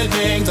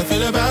feelings I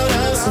feel about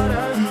us.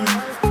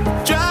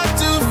 Try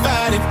to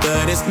fight it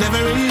but it's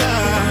never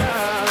enough.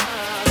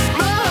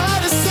 My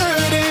heart is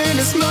hurting,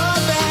 it's more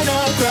than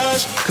a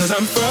crush. Cause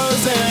I'm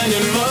frozen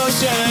in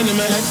motion and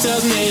my head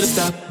tells me to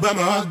stop. But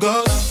my heart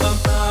goes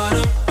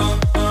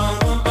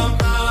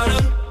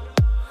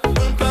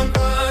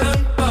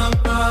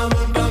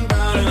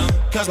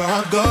cause my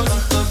heart goes.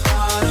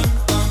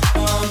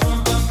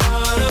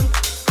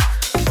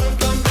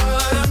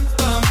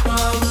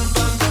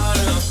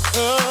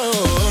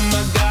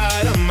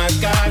 Oh my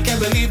God,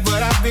 can't believe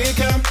what I've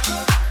become.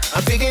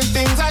 I'm thinking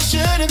things I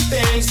shouldn't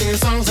think, singing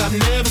songs I've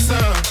never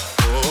sung.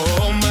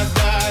 Oh my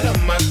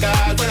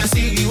God, when I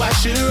see you I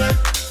should run.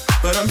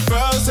 But I'm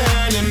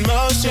frozen in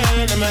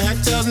motion and my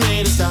head tells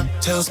me to stop.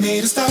 Tells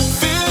me to stop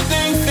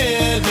feeling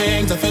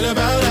feelings I feel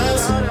about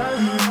us.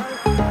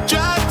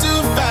 Try to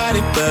fight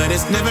it, but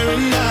it's never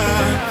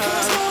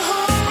enough.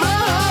 My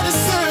heart is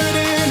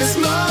hurting, it's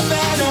more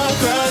than a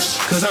crush.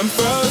 Cause I'm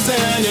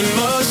frozen in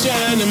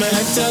motion and my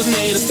head tells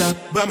me to stop.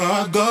 But my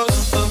heart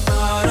goes.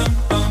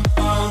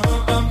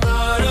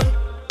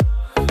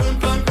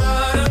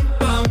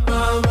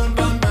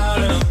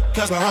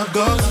 Cause my heart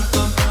goes.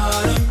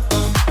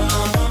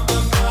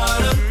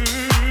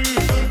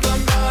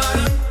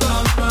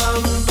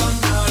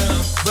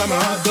 But my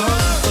heart goes.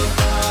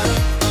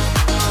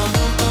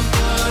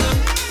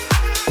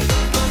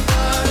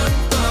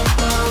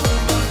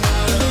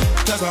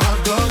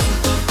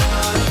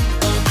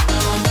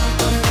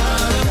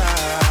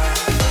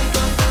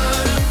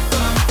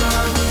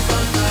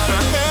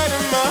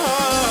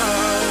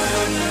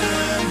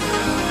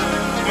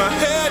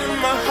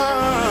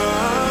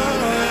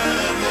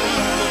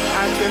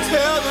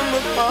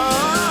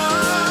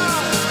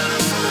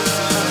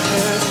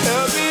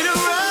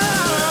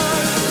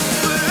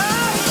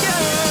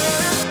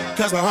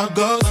 Cause my heart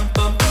goes.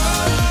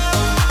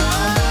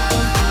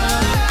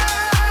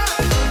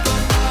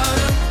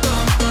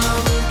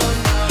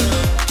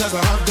 Cause my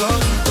heart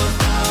goes.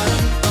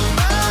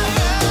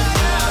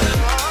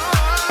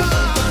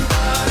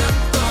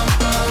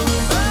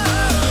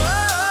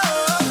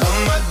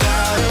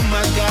 Oh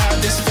my God,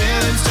 this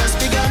feeling's just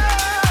begun.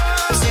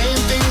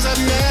 Saying things I've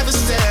never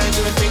said,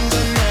 doing things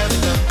I've never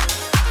done.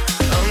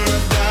 Oh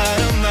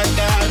my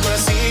God, when I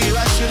see you I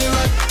should it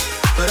right.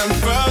 But I'm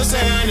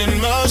frozen in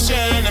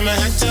motion and my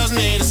head tells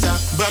me to stop.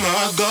 But my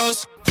heart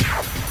goes.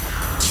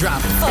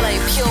 Drop. Follow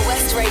Pure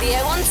West Radio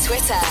on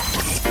Twitter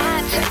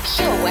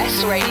 @Pure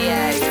West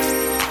Radio.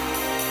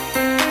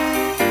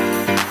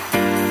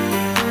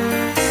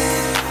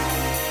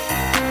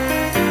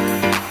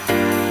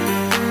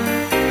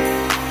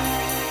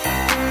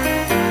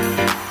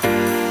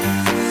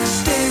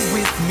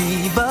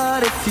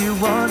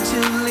 Want to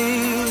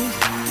leave,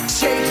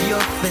 take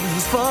your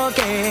things,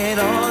 forget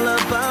all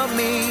about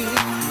me.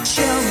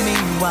 Tell me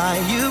why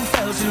you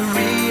failed to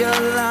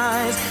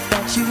realize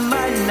that you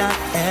might not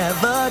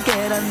ever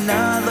get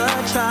another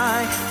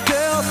try.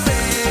 Girl,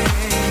 think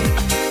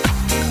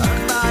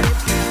about it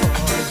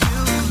before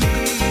you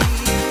leave.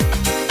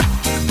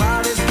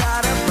 Body's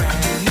got a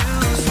brand new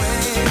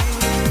swing.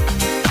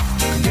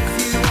 If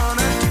you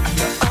wanna do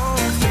your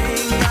own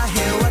thing, I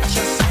hear what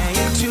you're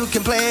saying. You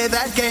can play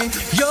that game.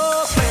 You're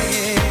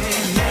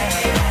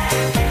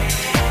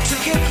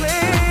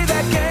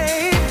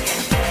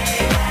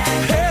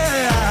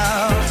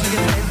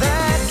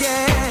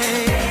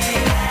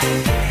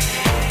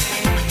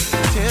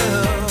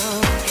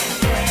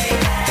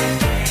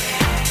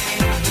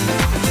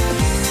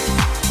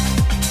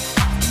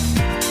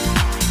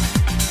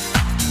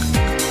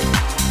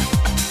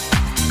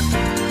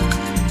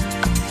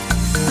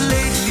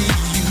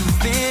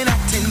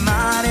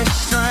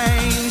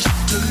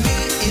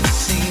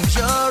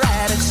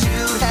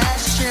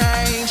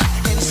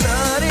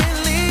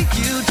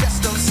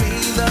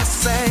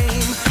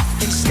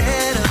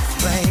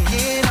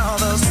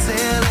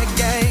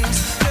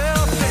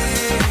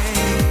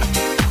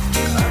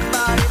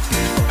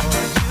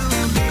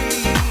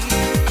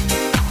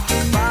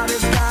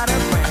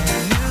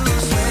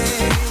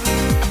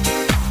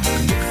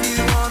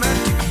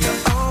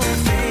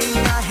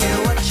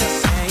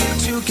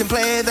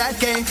that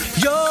game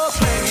you're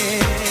playing.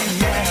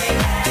 Yeah.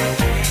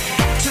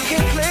 Two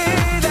can play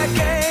that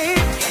game.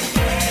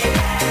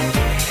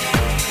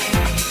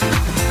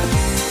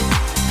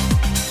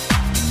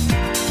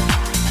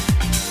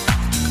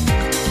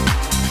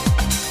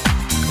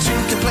 Two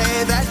can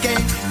play that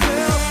game.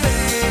 We'll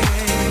play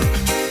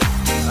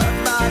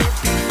about it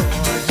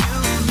before you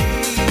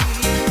leave.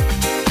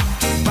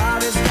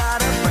 Bobby's got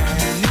a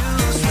brand new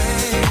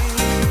swing.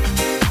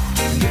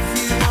 And if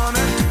you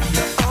wanna do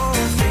your own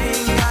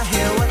thing, I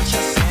hear what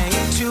you're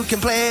saying. Two can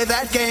play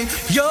that game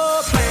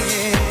you're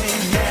playing.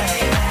 Yeah.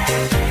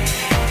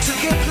 Two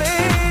can play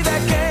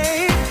that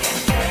game.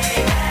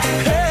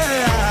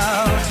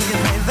 Yeah. Two can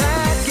play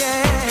that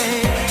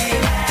game.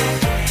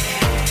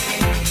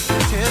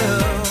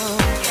 Two.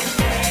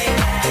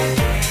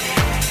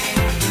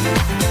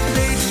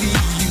 Lately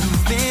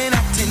you've been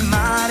acting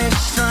mighty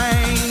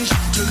strange.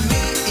 To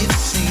me it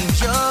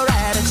seems your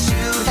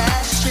attitude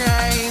has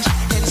changed.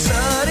 And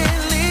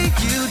suddenly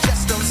you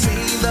just don't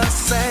seem the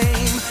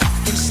same.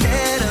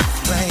 Instead of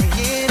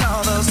playing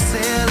all those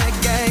silly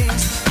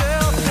games,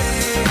 we'll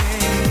play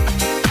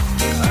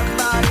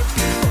about it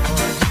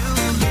before you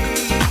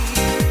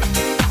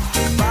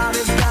leave.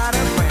 Bobby's got a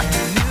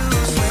brand new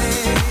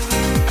swing.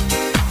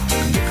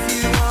 And if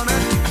you wanna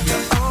do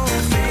your own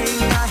thing,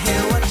 I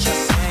hear what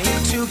you're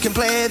saying. Two can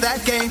play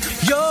that game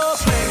you're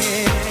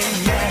playing.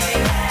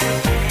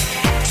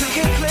 Yeah. Two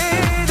can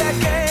play that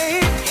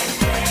game.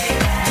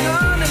 No,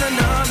 no, no,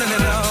 no, no, no,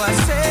 no. I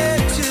said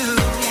two.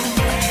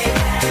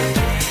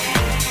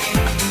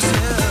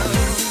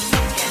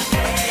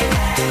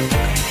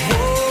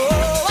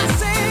 Whoa, I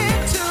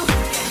said two.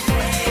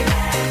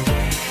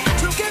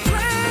 Two can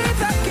play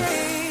that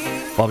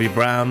game. Bobby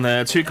Brown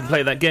there. Two can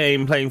play that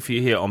game, playing for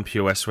you here on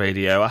Pure West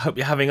Radio. I hope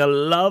you're having a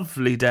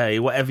lovely day,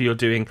 whatever you're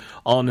doing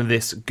on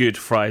this Good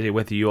Friday,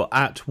 whether you're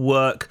at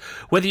work,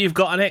 whether you've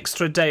got an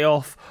extra day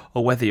off,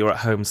 or whether you're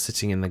at home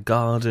sitting in the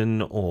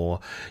garden, or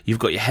you've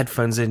got your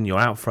headphones in, you're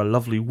out for a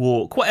lovely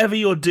walk. Whatever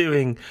you're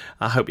doing,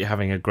 I hope you're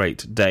having a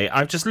great day.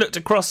 I've just looked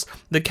across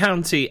the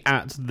county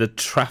at the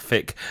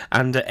traffic,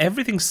 and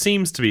everything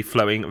seems to be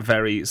flowing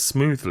very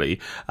smoothly,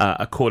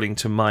 according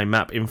to my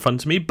map in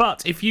front of me.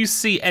 But if you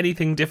see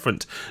anything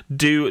different,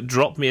 do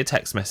drop me a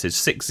text message,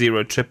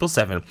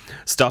 60777,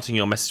 starting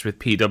your message with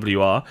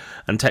PWR,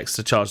 and text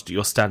to charge to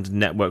your standard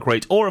network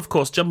rate. Or, of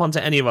course, jump onto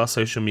any of our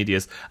social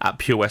medias at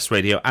Pure West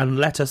Radio and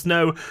let us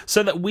know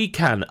so that we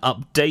can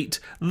update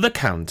the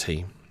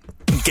county.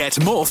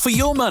 Get more for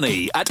your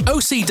money at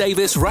OC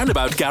Davis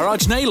Roundabout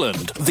Garage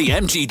Neyland, the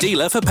MG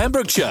dealer for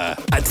Pembrokeshire.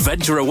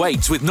 Adventure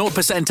awaits with 0%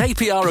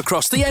 APR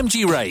across the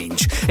MG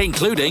range,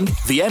 including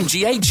the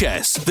MG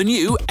HS, the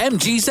new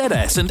MG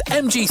ZS and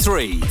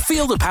MG3.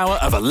 Feel the power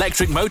of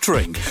electric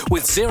motoring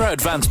with zero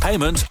advance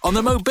payment on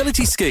the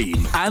mobility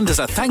scheme. And as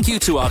a thank you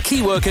to our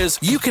key workers,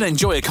 you can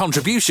enjoy a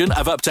contribution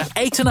of up to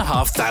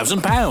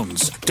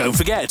 £8,500. Don't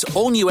forget,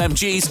 all new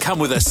MGs come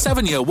with a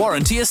 7-year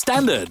warranty as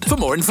standard. For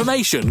more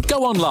information,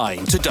 go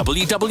online to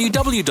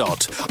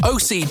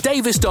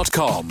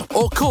www.ocdavis.com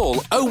or call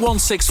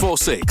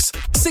 01646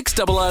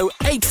 600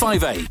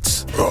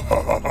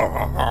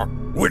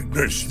 858.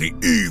 Witness the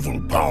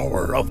evil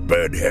power of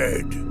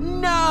Bedhead.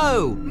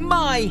 No!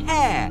 My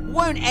hair!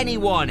 Won't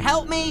anyone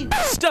help me?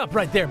 Stop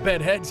right there,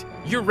 Bedheads.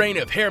 Your reign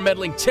of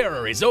hair-meddling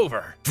terror is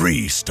over.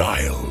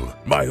 Freestyle,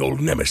 my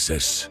old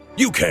nemesis.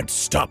 You can't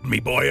stop me,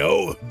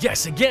 boyo.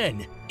 Guess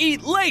again.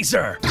 Eat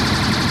laser!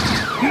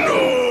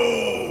 No!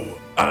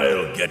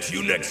 I'll get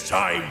you next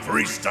time,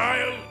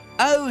 Freestyle.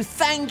 Oh,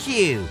 thank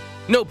you.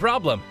 No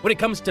problem. When it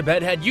comes to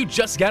Bedhead, you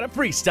just gotta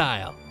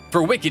freestyle.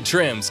 For wicked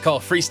trims, call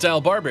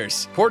Freestyle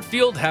Barbers,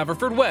 Portfield,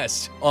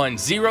 Haverfordwest, on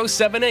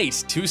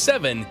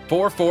 07827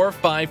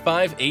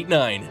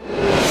 445589.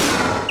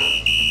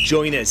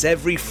 Join us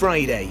every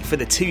Friday for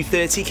the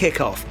 2:30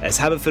 kickoff as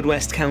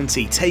Haverfordwest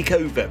County take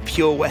over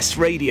Pure West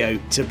Radio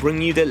to bring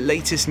you the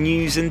latest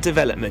news and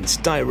developments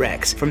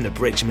direct from the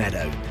Bridge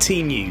Meadow.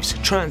 Team news,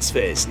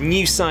 transfers,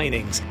 new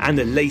signings, and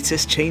the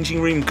latest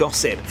changing room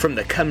gossip from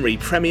the Cymru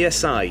Premier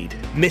side.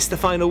 Miss the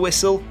final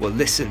whistle? Well,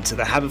 listen to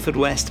the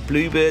Haverfordwest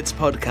Bluebirds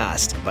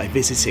podcast by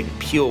visiting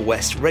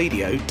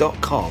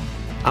purewestradio.com.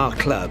 Our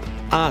club,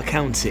 our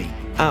county,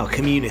 our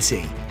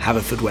community.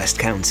 Haverfordwest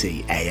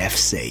County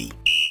AFC.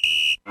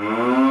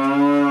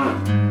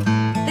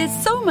 There's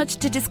so much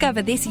to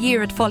discover this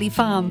year at Folly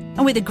Farm.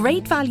 And with a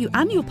great value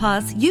annual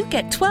pass, you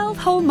get 12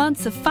 whole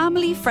months of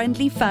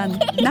family-friendly fun.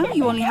 Now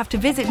you only have to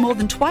visit more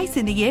than twice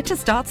in the year to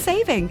start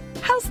saving.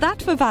 How's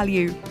that for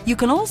value? You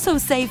can also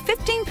save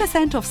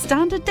 15% off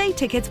standard day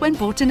tickets when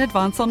bought in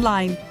advance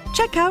online.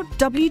 Check out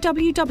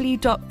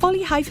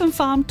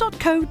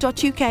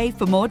www.folly-farm.co.uk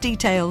for more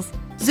details.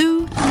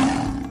 Zoo,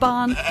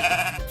 barn,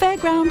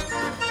 fairground,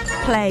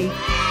 play.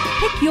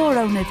 Pick your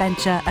own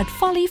adventure at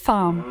Folly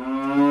Farm.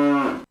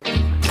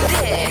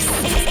 This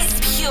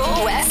is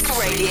Pure West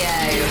Radio.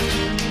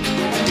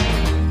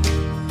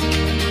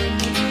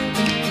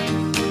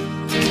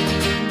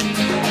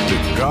 The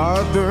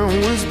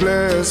garden was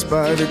blessed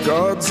by the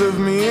gods of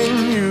me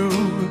and you.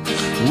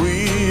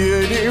 We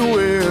headed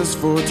west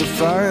for to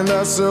find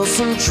ourselves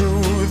some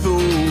truth. Oh,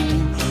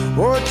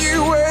 what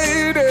you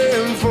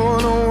waiting for?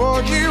 No,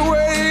 what you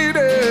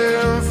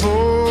waiting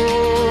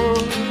for?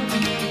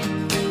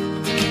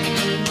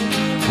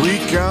 We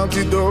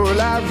counted all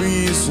our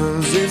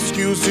reasons,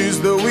 excuses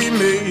that we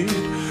made.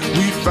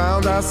 We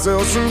found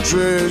ourselves some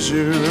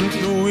treasure and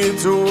threw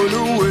it all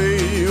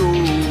away. Oh,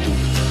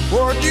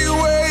 what you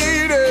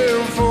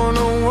waiting for?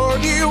 No,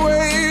 what you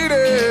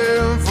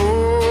waiting for?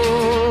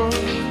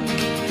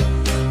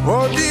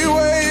 What you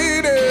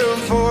waiting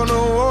for? No,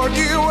 what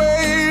you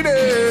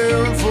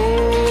waiting for?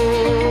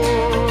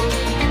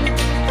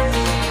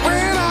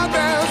 When I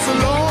dance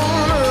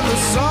alone and the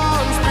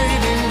sun's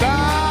beating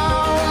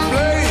down,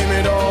 blame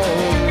it on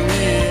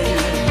me.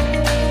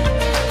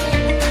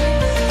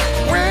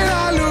 When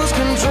I lose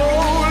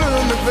control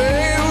and the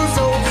veil's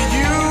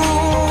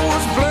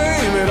overused,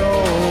 blame it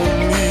on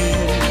me.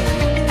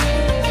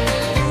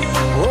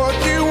 What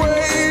you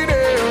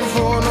waiting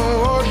for? No,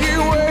 what you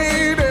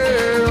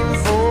waiting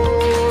for?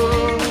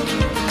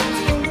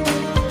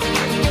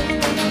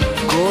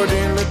 Caught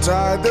in the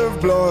tide of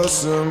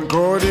blossom,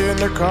 caught in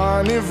the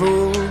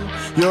carnival.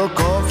 Your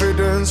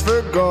confidence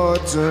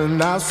forgotten,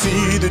 now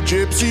see the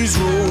gypsies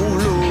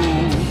roll.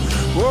 Oh,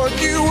 what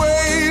you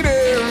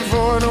waiting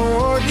for? No,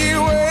 what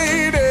you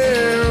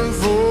waiting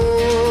for?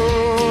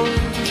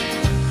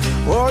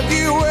 What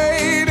you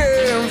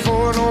waiting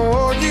for? No,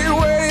 what you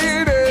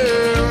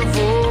waiting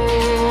for?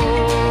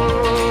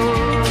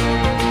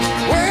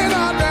 When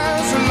I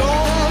dance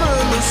alone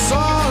and the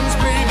sun's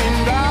beating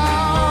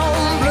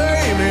down,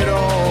 blame it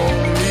on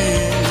me.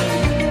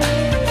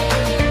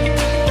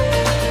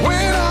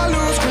 When I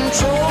lose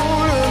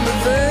control and the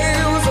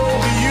veil's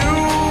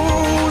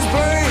overused,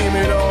 blame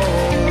it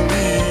on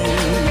me.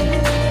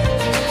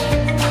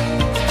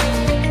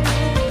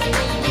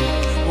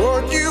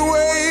 What you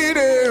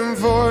waiting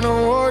for? No,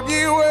 what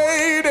you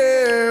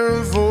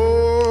waiting for?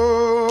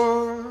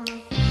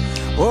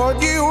 What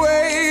you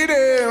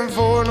waiting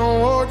for? No,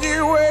 what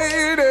you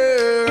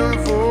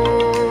waiting for?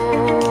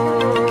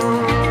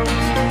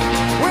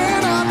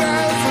 When I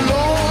dance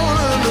alone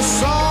and the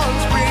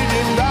sun's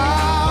beating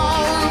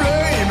down,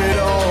 blame it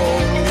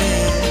on me.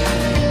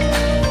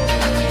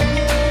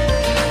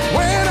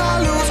 When I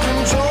lose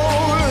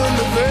control and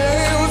the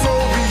veil's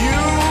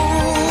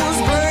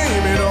overused,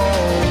 blame it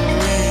on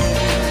me.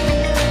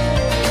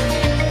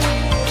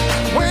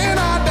 When I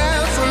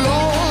dance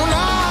alone,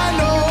 I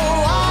know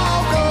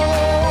I'll go,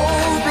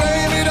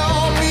 blame it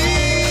on me.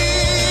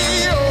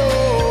 Oh,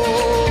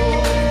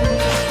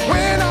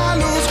 when I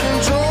lose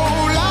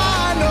control,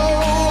 I know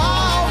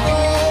I'll go,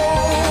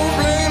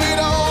 blame it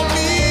on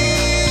me.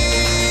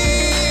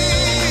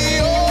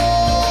 Oh,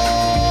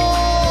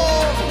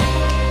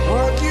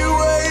 what you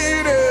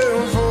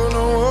waiting for?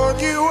 No, what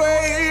you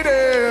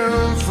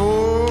waiting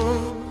for?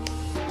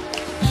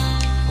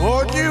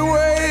 What you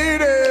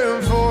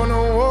waiting for? No,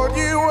 what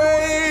you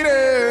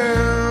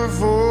waiting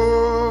for?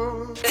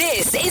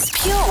 This is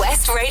Pure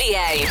West Radio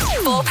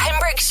for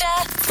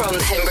Pembrokeshire from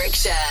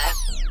Pembrokeshire.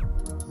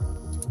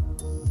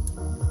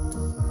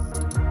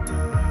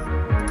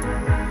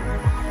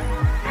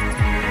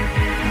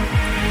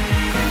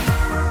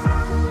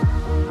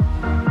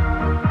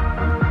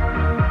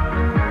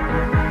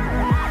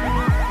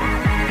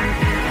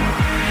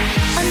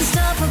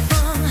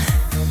 Unstoppable,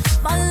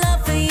 my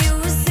love for you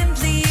is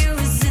simply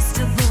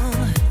irresistible.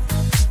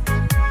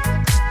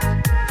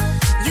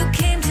 You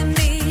came to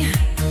me,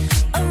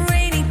 a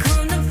rainy,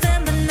 cold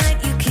November night.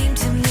 You came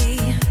to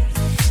me,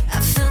 I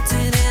felt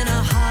it in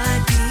a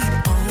heartbeat.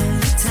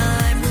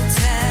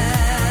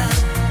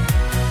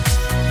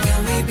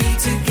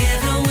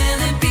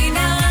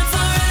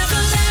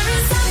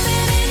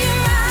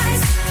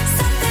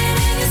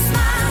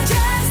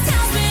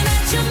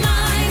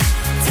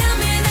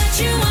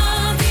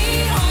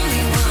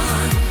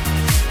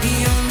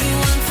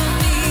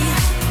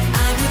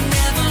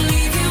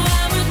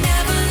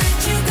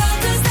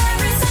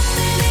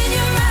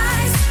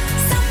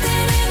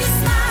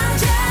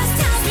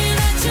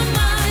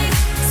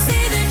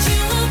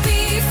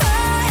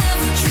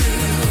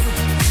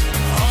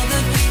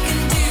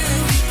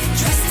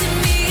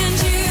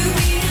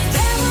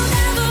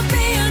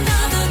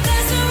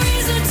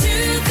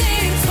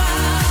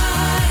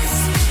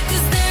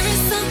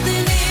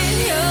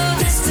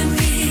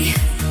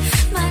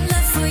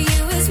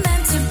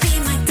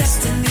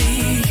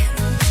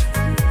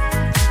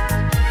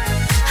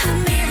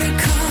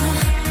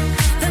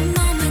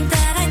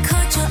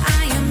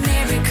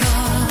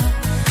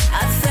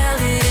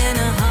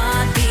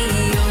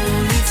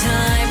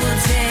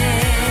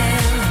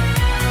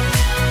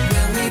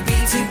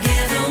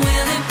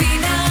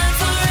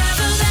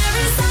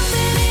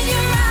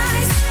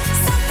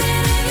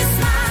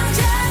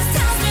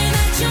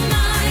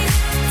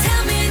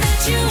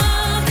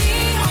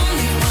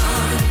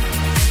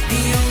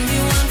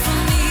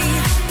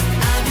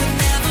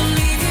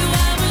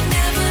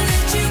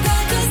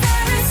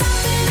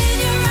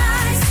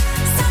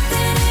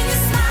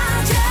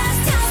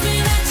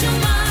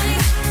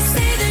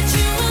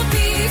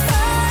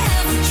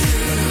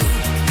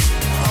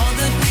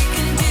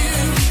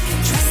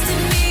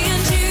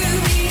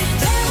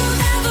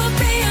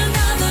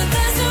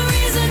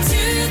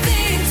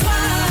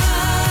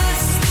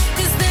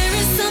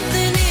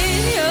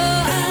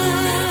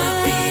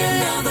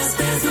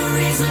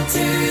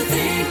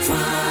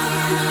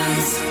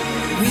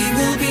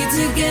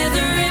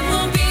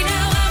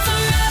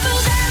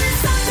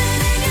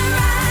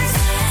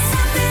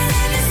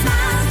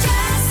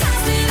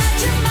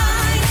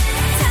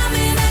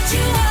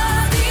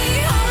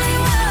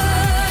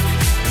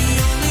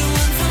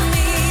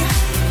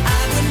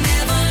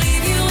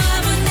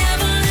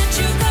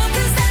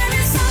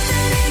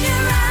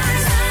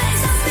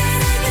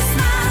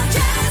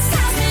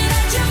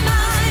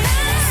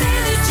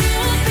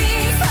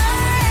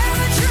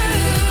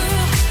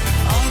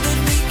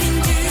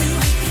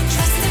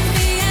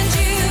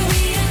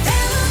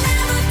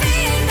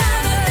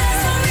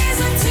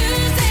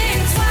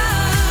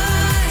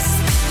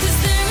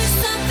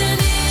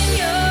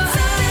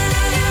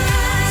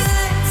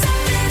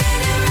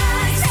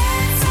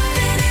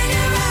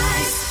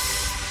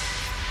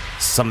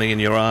 Something in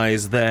Your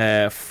Eyes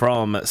there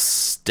from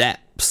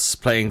Steps,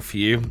 playing for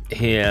you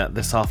here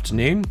this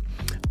afternoon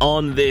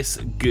on this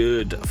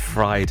Good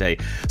Friday.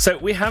 So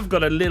we have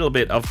got a little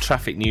bit of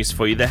traffic news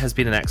for you. There has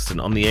been an accident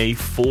on the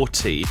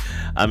A40.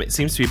 It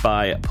seems to be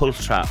by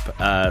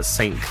Pultrap,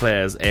 St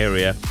Clair's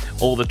area.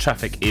 All the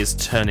traffic is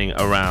turning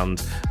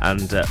around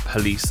and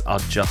police are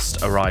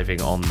just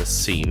arriving on the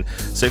scene.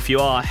 So if you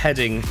are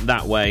heading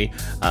that way,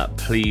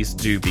 please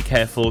do be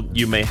careful.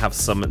 You may have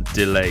some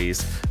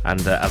delays,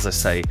 and as I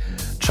say,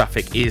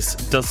 traffic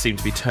does seem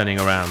to be turning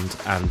around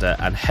and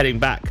heading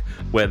back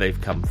where they've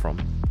come from.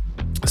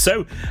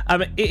 So,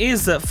 it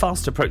is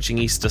fast approaching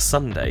Easter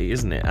Sunday,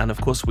 isn't it? And of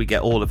course we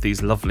get all of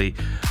these lovely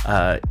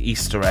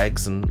Easter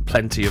eggs and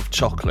plenty of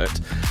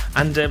chocolate.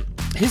 And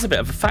here's a bit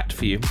of a fact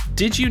for you.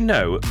 Did you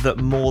know that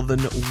more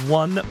than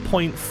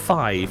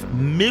 1.5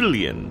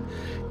 million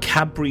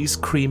Cadbury's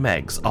cream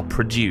eggs are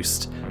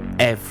produced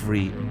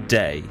every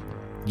day?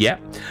 Yeah,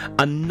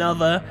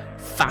 another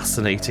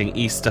fascinating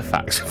Easter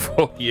fact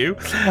for you.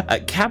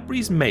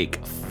 Cadbury's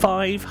make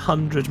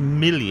 500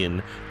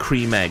 million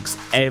cream eggs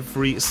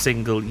every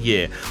single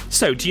year.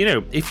 So, do you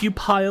know, if you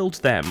piled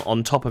them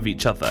on top of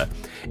each other,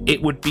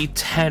 it would be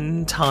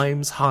 10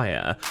 times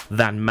higher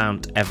than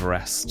Mount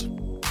Everest.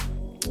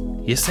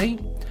 You see?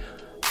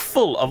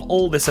 Full of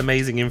all this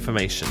amazing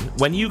information.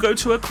 When you go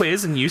to a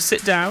quiz and you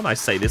sit down, I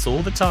say this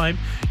all the time,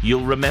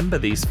 you'll remember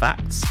these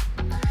facts.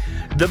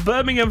 The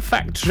Birmingham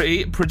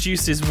factory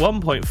produces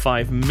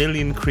 1.5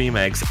 million cream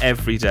eggs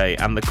every day,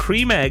 and the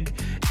cream egg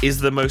is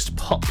the most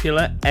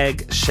popular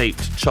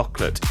egg-shaped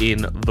chocolate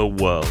in the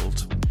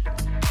world.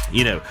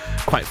 You know,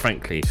 quite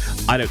frankly,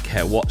 I don't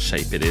care what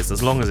shape it is,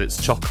 as long as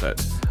it's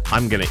chocolate,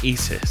 I'm going to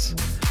eat it.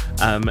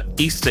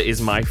 Easter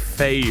is my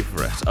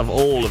favourite of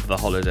all of the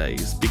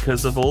holidays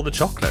because of all the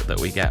chocolate that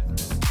we get.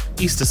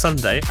 Easter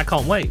Sunday, I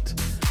can't wait.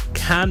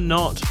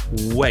 Cannot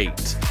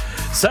wait.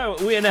 So,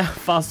 we are now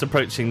fast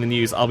approaching the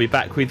news. I'll be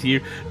back with you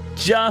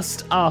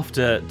just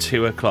after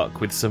 2 o'clock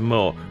with some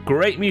more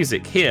great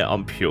music here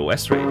on Pure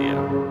West Radio.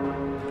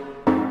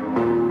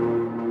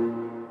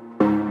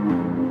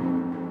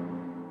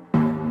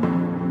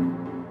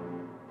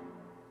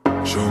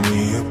 Show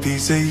me a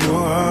piece of your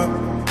heart,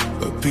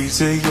 a piece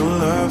of your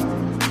love.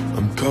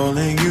 I'm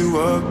calling you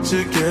up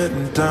to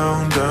getting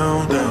down,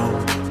 down,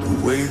 down.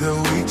 The way that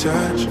we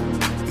touch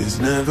is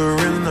never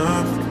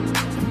enough.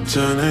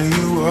 Turning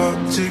you up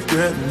to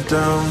getting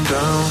down,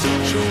 down.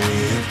 Show me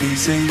a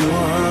piece of your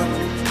heart,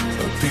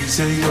 a piece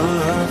of your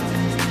love.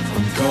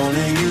 I'm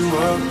calling you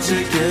up to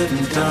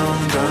getting down,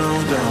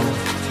 down, down.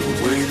 The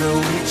way that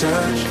we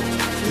touch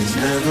is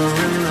never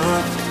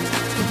enough.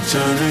 I'm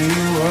turning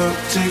you up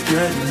to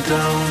getting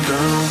down,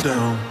 down,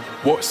 down.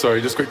 What?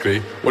 Sorry, just quickly.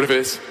 What if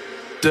it's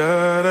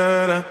da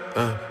da da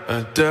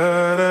da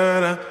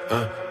da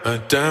da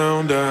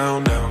down,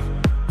 down,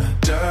 down. Da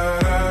da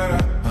da.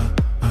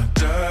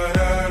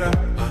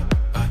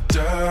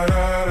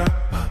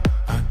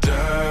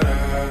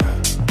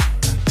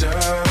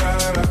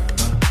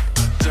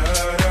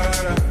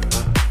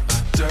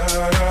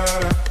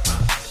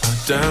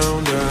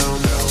 Down, down,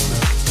 down.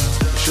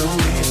 Show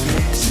me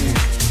pity,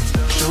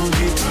 show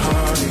me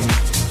party.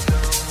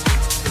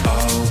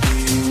 I'll be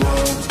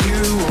what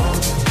you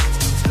want,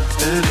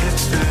 and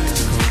it's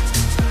physical.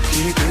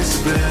 Keep it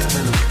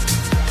subliminal.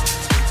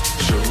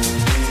 Show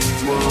me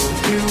what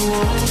you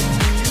want.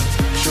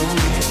 Show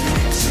me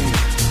pity,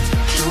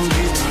 show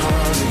me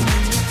party.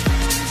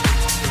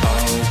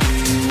 I'll be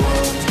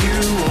what you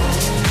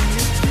want,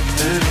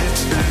 and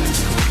it's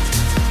physical.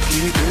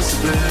 Keep it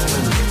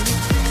subliminal.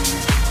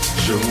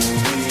 Show me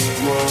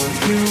what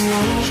you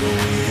want. Show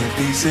me a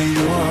piece of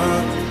your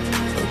heart,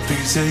 a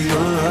piece of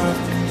your love.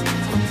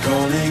 I'm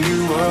calling you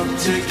up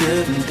to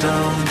getting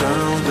down,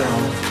 down,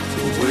 down.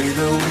 The way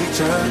that we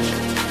touch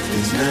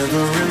is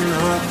never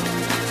enough.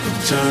 I'm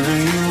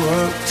turning you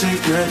up to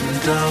getting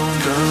down,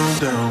 down,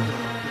 down.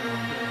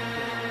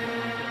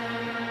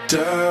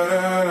 Da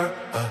da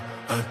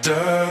da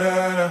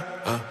da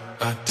da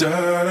da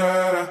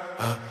da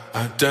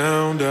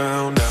down,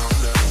 down, down.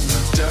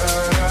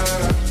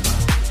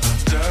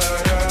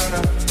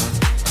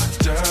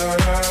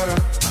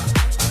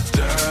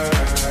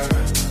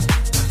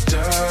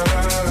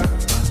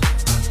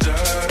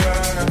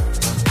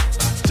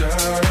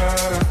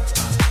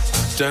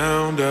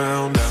 Down,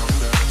 down, down.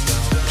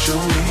 Show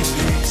me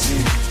pity,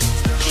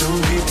 show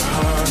me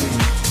party.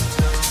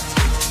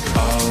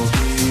 I'll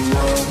be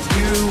what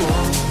you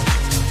want,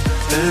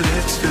 and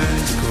it's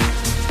physical.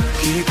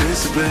 Keep it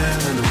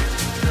subliminal.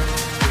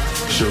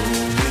 Show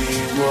me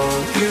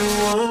what you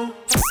want.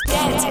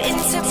 Get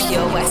into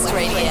Pure West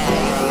Radio.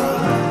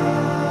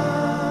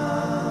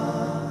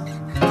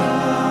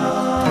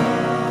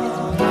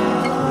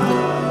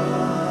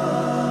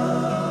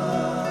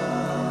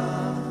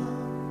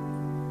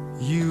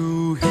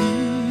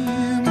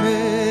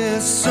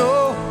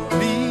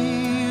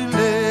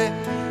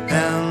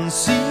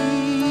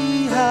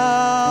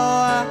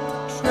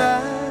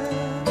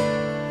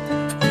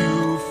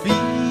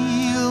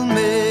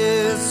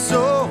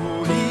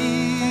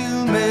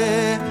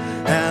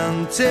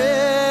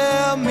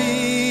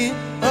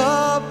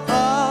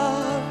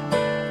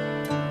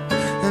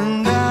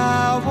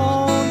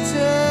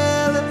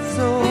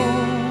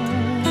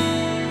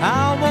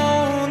 I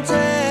won't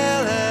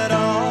tell it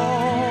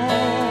all.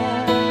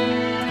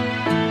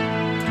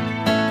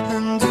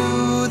 And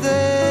do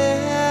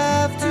they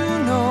have to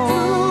know?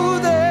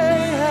 Do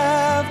they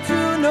have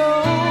to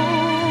know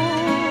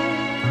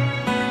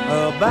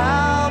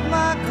about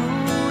my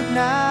good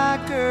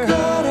night girl?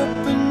 Caught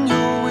up in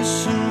your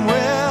wishing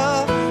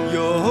well,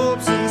 your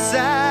hopes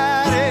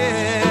inside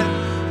it.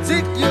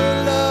 Take your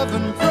love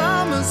and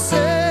promises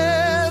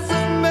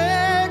and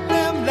make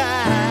them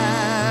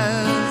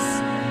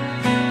lies.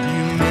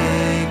 You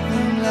make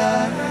them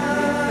lies.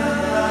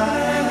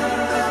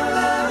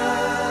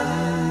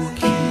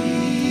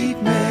 Keep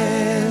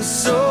me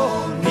so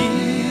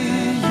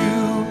near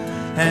you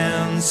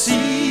and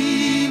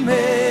see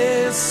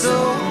me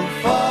so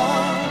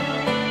far,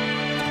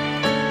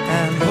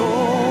 and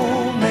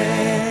hold me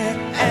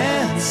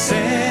and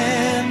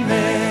send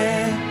me,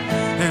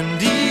 and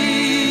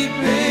deep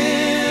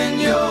in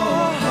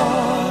your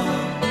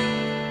heart.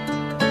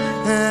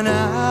 And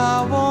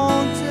I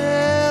won't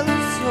tell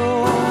it so.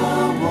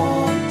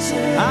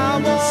 I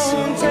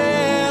won't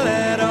tell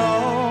it all.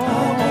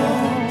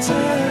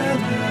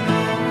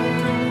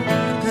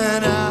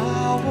 And I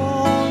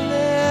won't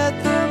let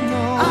them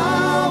know.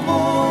 I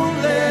won't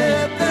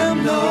let them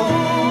know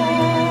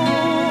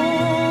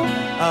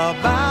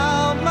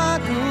about my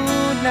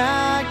good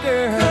night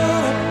girl.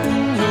 Caught up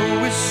in your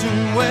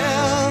wishing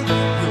well,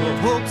 your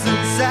hopes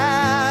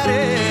inside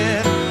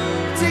it.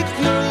 Take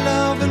your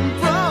love and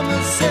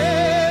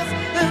promises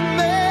and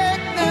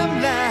make them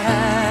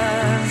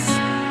last.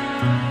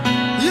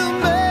 You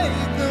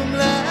make them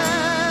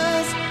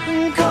last.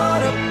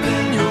 Caught up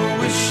in your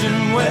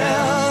wishing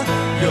well,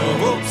 your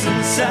hopes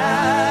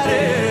inside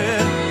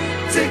it.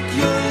 Take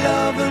your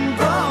love and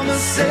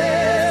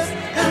promises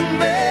and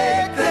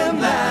make them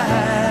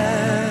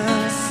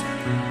last.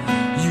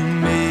 You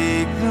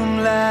make them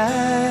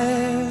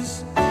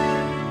last.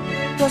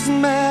 Doesn't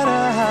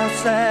matter how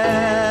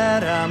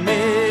sad I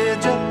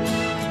made you.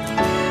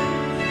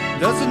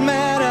 Doesn't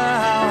matter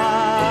how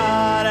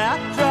hard I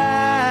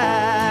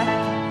try.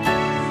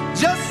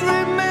 Just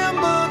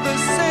remember the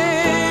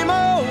same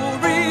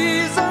old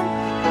reason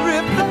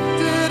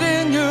reflected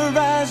in your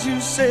eyes.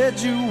 You said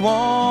you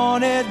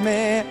wanted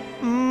me.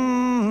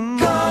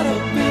 Caught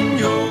up in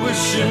your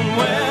wishing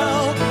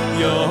well,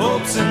 your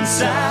hopes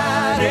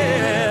inside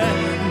it.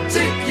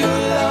 Take your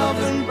love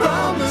and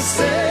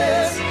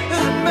promises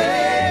and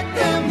make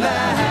them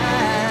last.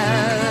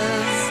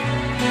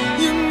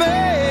 You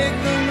make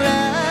them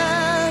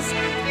last.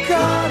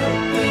 Caught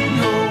up in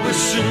your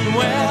wishing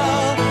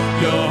well,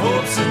 your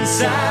hopes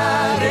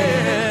inside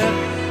it.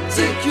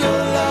 Take your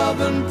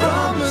love and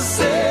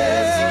promises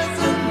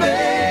and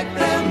make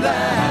them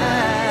last.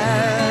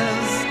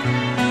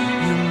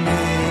 You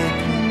make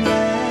them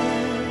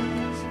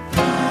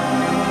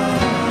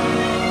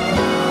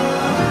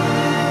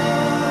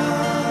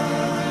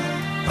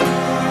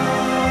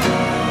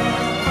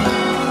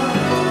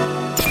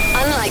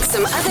Unlike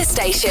some other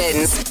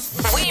stations,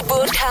 we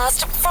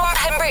broadcast from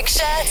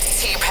Pembrokeshire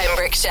to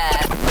Pembrokeshire.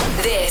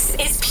 This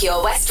is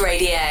Pure West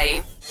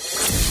Radio.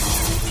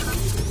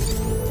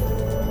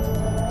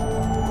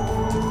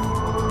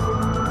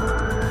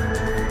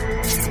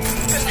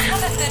 From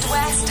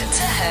Haverfordwest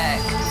to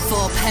Hook.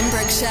 For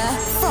Pembrokeshire,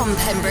 from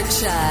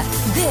Pembrokeshire,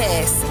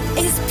 this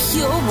is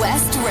Pure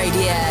West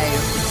Radio.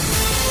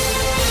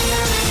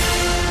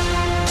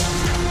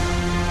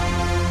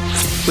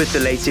 With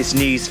the latest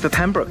news for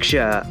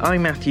Pembrokeshire,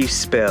 I'm Matthew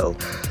Spill.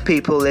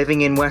 People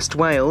living in West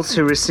Wales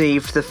who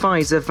received the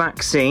Pfizer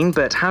vaccine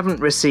but haven't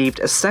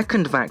received a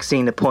second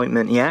vaccine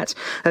appointment yet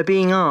are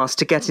being asked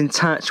to get in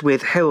touch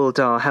with Hywel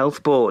Dda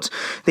Health Board.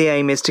 The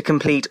aim is to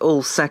complete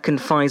all second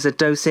Pfizer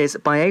doses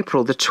by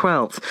April the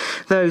 12th.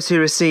 Those who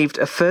received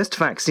a first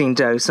vaccine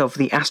dose of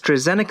the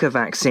AstraZeneca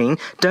vaccine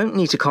don't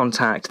need to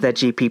contact their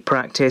GP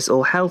practice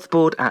or health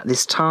board at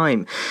this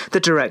time. The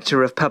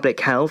Director of Public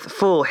Health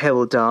for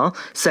Hywel Dda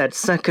said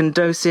second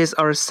doses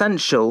are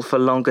essential for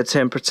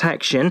longer-term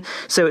protection,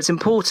 so it's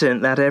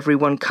important that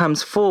everyone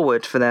comes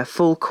forward for their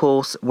full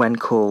course when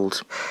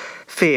called.